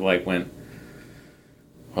just sort of like went,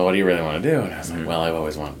 well, what do you really want to do? And I was like, well, I've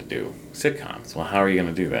always wanted to do sitcoms. Well, how are you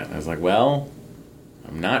going to do that? And I was like, well,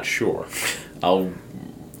 I'm not sure. I'll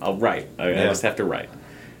write. I just have to write.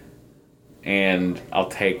 And I'll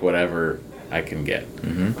take whatever I can get.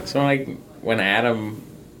 Mm-hmm. So when Adam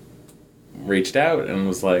reached out and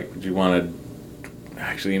was like, do you want to...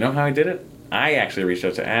 Actually, you know how I did it? I actually reached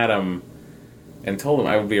out to Adam and told him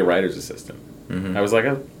I would be a writer's assistant. Mm-hmm. I was like,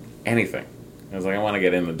 anything. I was like, I want to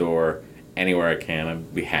get in the door anywhere I can.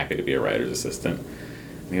 I'd be happy to be a writer's assistant.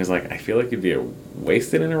 And he was like, I feel like you'd be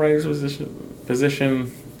wasted in a writer's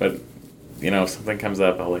position, but, if something comes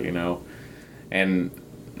up, I'll let you know. And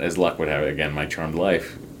as luck would have it, again, my charmed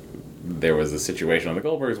life, there was a situation on the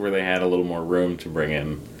Goldbergs where they had a little more room to bring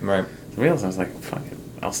in Right. somebody else. I was like, fuck it.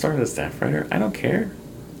 I'll start as a staff writer. I don't care.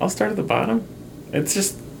 I'll start at the bottom. It's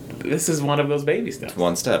just, this is one of those baby steps.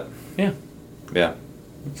 One step. Yeah. Yeah.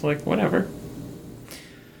 It's like, whatever.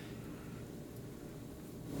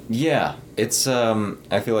 Yeah, it's.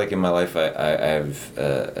 I feel like in my life, I've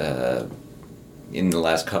in the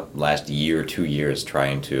last year, 2 years,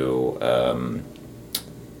 trying to.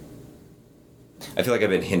 I feel like I've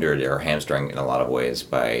been hindered or hamstrung in a lot of ways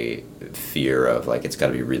by fear of like it's got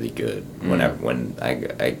to be really good. When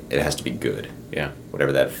it has to be good. Yeah.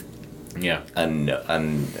 Whatever that. Yeah.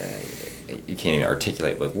 You can't even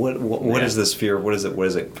articulate. Like what Yeah. is this fear? What is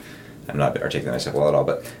it? I'm not articulating myself well at all,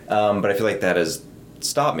 but I feel like that has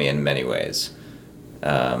stopped me in many ways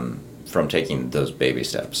from taking those baby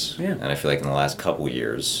steps. Yeah. And I feel like in the last couple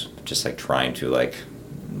years, just like trying to like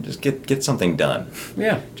just get something done.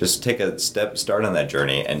 Yeah. Just take a step, start on that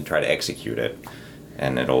journey, and try to execute it,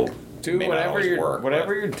 and it'll Do may not whatever always you're work, whatever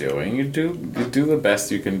but- you're doing. You do the best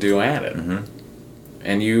you can do at it, Mhm.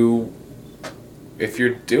 and if you're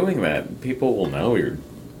doing that, people will know you're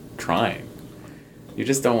trying. You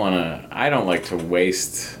just don't want to. I don't like to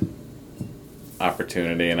waste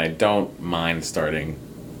opportunity, and I don't mind starting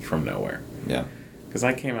from nowhere. Yeah. Because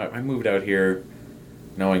I moved out here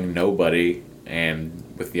knowing nobody and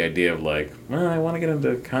with the idea of like, well, I want to get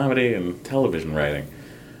into comedy and television writing.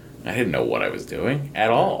 I didn't know what I was doing at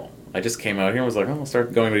all. I just came out here and was like, oh, I'll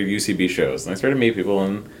start going to UCB shows. And I started to meet people,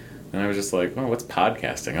 and I was just like, oh, what's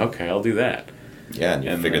podcasting? Okay, I'll do that. Yeah, and you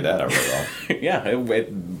And figured then- that out really well. Yeah,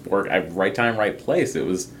 it worked. Right time, right place. It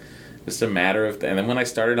was just a matter of... And then when I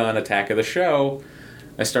started on Attack of the Show,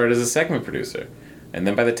 I started as a segment producer. And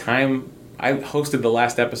then by the time... I hosted the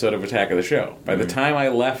last episode of Attack of the Show. By the time I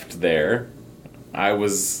left there, I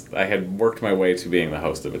had worked my way to being the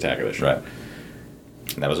host of Attack of the Show. Right.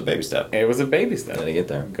 And that was a baby step. It was a baby step. How did I get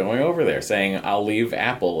there? Going over there, saying I'll leave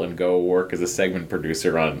Apple and go work as a segment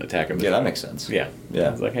producer on Attack of the Yeah, Show. that makes sense. Yeah. Yeah.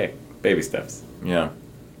 I was like, hey, baby steps. Yeah.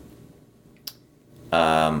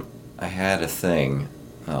 I had a thing.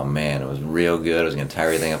 Oh man, it was real good. I was gonna tie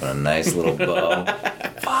everything up in a nice little bow.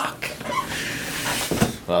 Fuck.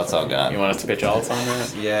 Well, it's all gone. You want us to pitch alts on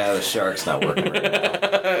that? Yeah, the shark's not working right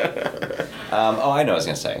now. Oh, I know what I was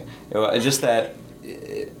gonna say. It's just that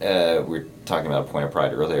we were talking about a point of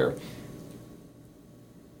pride earlier.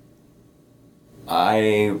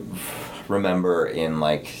 I remember in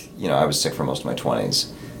I was sick for most of my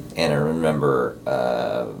 20s, and I remember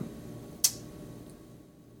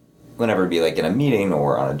whenever it'd be like in a meeting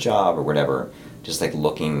or on a job or whatever, just like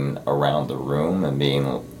looking around the room and being,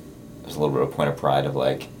 there's a little bit of a point of pride of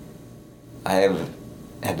like, I have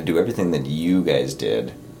had to do everything that you guys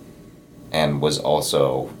did, and was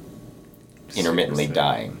also intermittently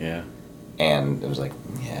dying. Yeah. And it was like,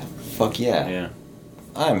 yeah, fuck yeah. Yeah.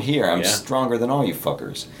 I'm here. I'm Yeah. stronger than all you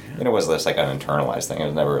fuckers. And it was just like an internalized thing. It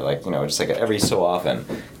was never like, just like every so often.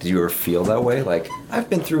 Did you ever feel that way? Like, I've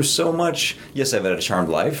been through so much. Yes, I've had a charmed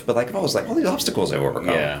life, but like, I've always like all these obstacles I've overcome.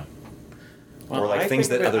 Yeah. Or, like, I things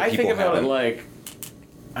think that of other I people think about haven't. it like,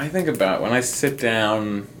 I think about when I sit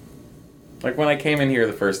down, like when I came in here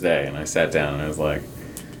the first day and I sat down and I was like,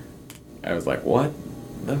 what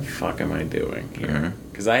the fuck am I doing here? Mhm.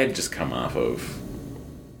 Because I had just come off of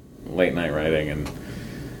late night writing, and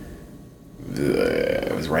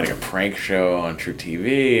I was writing a prank show on True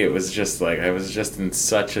TV. It was just like, I was just in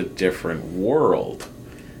such a different world.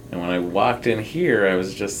 And when I walked in here, I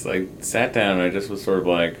was just like, sat down and I just was sort of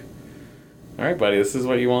like, all right, buddy, this is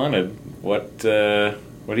what you wanted. What are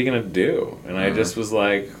you going to do? And I just was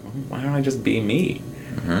like, why don't I just be me?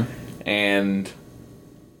 Mhm. And,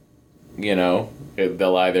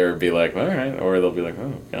 they'll either be like, all right, or they'll be like,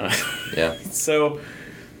 oh, God. Yeah. So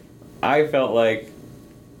I felt like,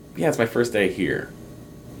 yeah, it's my first day here,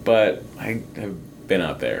 but I have been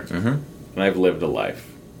out there, Mm-hmm. and I've lived a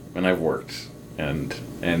life, and I've worked, and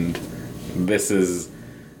this is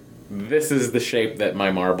the shape that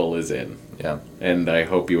my marble is in, Yeah. and I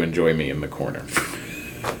hope you enjoy me in the corner.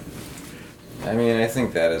 I mean, I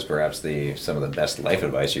think that is perhaps some of the best life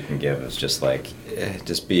advice you can give is just like,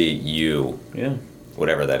 just be you, Yeah.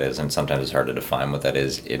 whatever that is. And sometimes it's hard to define what that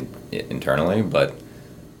is internally, but,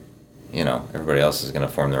 everybody else is going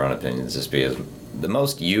to form their own opinions. Just be as the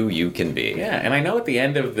most you can be. Yeah, and I know at the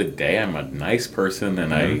end of the day I'm a nice person,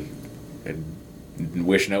 and I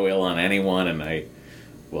wish no ill on anyone, and I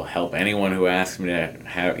will help anyone who asks me to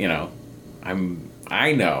have,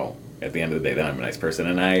 I know at the end of the day that I'm a nice person,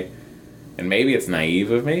 and maybe it's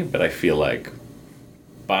naive of me, but I feel like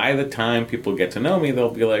by the time people get to know me, they'll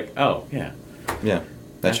be like, oh, yeah. Yeah.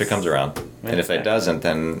 That shit comes around. And if it doesn't,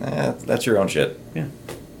 then that's your own shit. Yeah.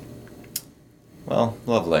 Well,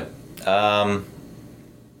 lovely. I'm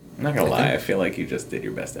not gonna lie, I feel like you just did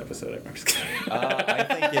your best episode. I'm just kidding. I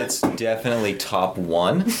think it's definitely top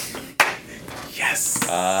one. Yes!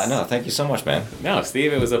 No, thank you so much, man. No,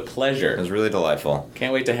 Steve, it was a It pleasure. was really delightful.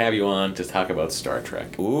 Can't wait to have you on to talk about Star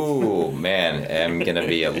Trek. Ooh, man, I'm gonna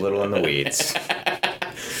be a little in the weeds.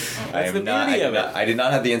 I the beauty of it. I did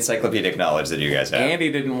not have the encyclopedic knowledge that you guys have.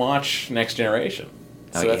 Andy didn't watch Next Generation.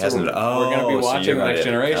 So he that's hasn't. what we're going to be so watching you're The Next right.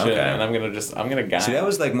 Generation, Okay. and I'm going to guide. See, that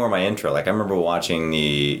was like more my intro. Like I remember watching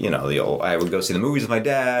the old. I would go see the movies with my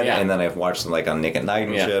dad, Yeah. and then I've watched them like on Nick at Night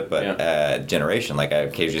and Yeah, shit. But Generation, like I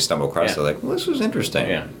occasionally stumble across. Yeah. So like, well, this was interesting.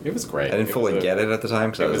 Yeah, it was great. I didn't fully get it at the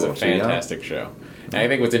time because I It was was a a little too young. fantastic show. And I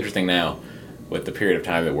think what's interesting now, with the period of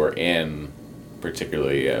time that we're in,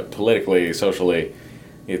 particularly politically, socially,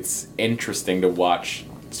 it's interesting to watch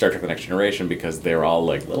Star Trek: The Next Generation because they're all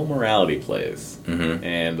like little morality plays,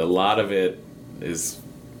 and a lot of it is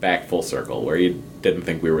back full circle where you didn't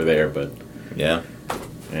think we were there, but Yeah.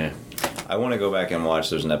 yeah, I want to go back and watch.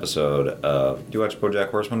 There's an episode of. Do you watch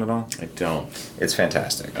BoJack Horseman at all? I don't. It's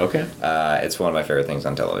fantastic. Okay. It's one of my favorite things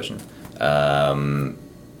on television.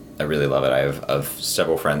 I really love it. I have of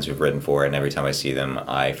several friends who've written for it, and every time I see them,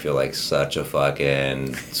 I feel like such a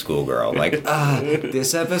fucking schoolgirl. Like,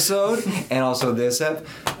 this episode, and also this ep.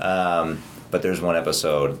 But there's one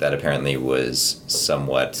episode that apparently was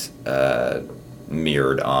somewhat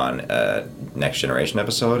mirrored on a Next Generation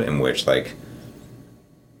episode, in which, like,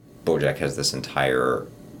 BoJack has this entire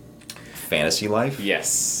fantasy life.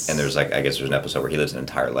 Yes. And there's like, I guess there's an episode where he lives an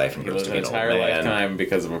entire life and He grows lives to an be an entire old man. lifetime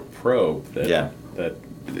because of a probe that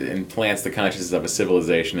implants the consciousness of a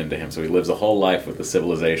civilization into him. So he lives a whole life with a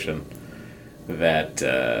civilization that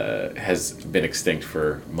has been extinct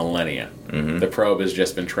for millennia. Mm-hmm. The probe has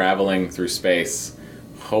just been traveling through space,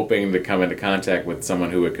 hoping to come into contact with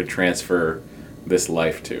someone who it could transfer this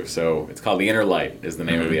life to. So it's called The Inner Light is the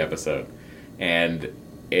name of the episode. And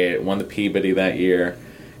it won the Peabody that year.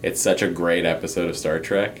 It's such a great episode of Star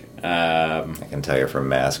Trek. I can tell you're from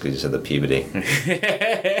Mass because you said the Peabody.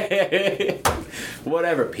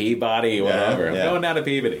 Whatever, Peabody, whatever. I'm yeah. going down to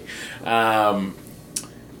Peabody.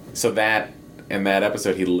 So that, in that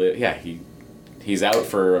episode, he's out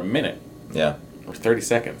for a minute. Yeah. Or 30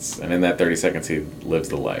 seconds. And in that 30 seconds, he lives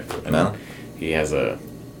the life. And No. he has a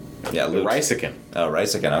Yeah, the Luke. Rysican. Oh,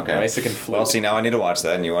 Rysican, okay. Rysican flute. Well, see, now I need to watch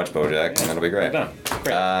that, and you watch BoJack, and it'll be great. Done.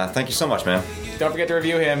 Great. Thank you so much, man. Don't forget to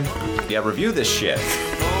review him. Yeah, review this shit.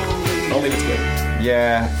 Only if it's good.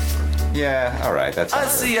 Yeah, alright, that's I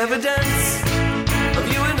see evidence of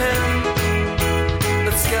you and him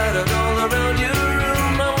that's scattered all around your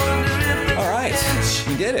room. I wonder if Alright,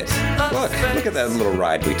 we did it. Look at that little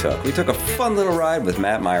ride we took. We took a fun little ride with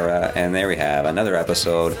Matt Myra, and there we have another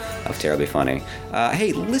episode of Terribly Funny.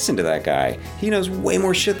 Hey, listen to that guy. He knows way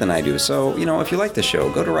more shit than I do, so, you know, if you like the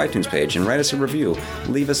show, go to our iTunes page and write us a review.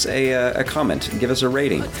 Leave us a comment. Give us a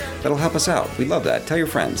rating. That'll help us out. We love that. Tell your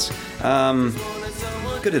friends.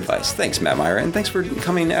 Good advice. Thanks, Matt Myra, and thanks for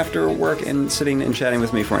coming after work and sitting and chatting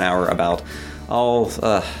with me for an hour about all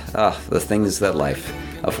the things that life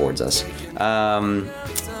affords us.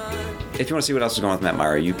 If you want to see what else is going on with Matt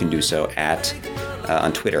Myra, you can do so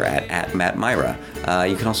on Twitter at Matt Myra.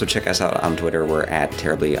 You can also check us out on Twitter. We're at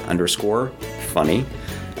terribly_funny.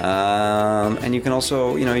 And you can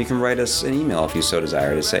also, you can write us an email if you so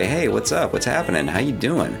desire to say, hey, what's up? What's happening? How you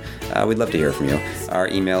doing? We'd love to hear from you. Our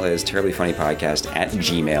email is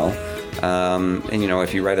terriblyfunnypodcast@gmail.com. And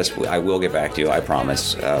if you write us, I will get back to you. I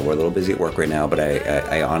promise. We're a little busy at work right now, but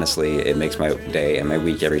I honestly, it makes my day and my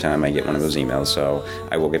week every time I get one of those emails. So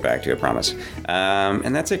I will get back to you. I promise.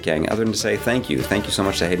 And that's it, gang. Other than to say thank you. Thank you so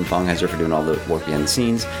much to Hayden Fongheiser for doing all the work behind the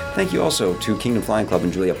scenes. Thank you also to Kingdom Flying Club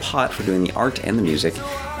and Julia Pott for doing the art and the music.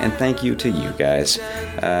 And thank you to you guys,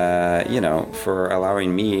 for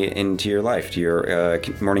allowing me into your life, to your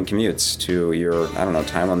morning commutes, to your,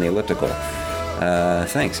 time on the elliptical.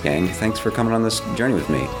 Thanks, gang. Thanks for coming on this journey with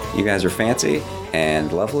me. You guys are fancy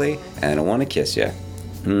and lovely, and I want to kiss you.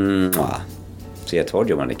 Mwah. See, I told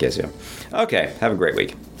you I wanted to kiss you. Okay, have a great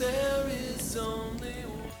week.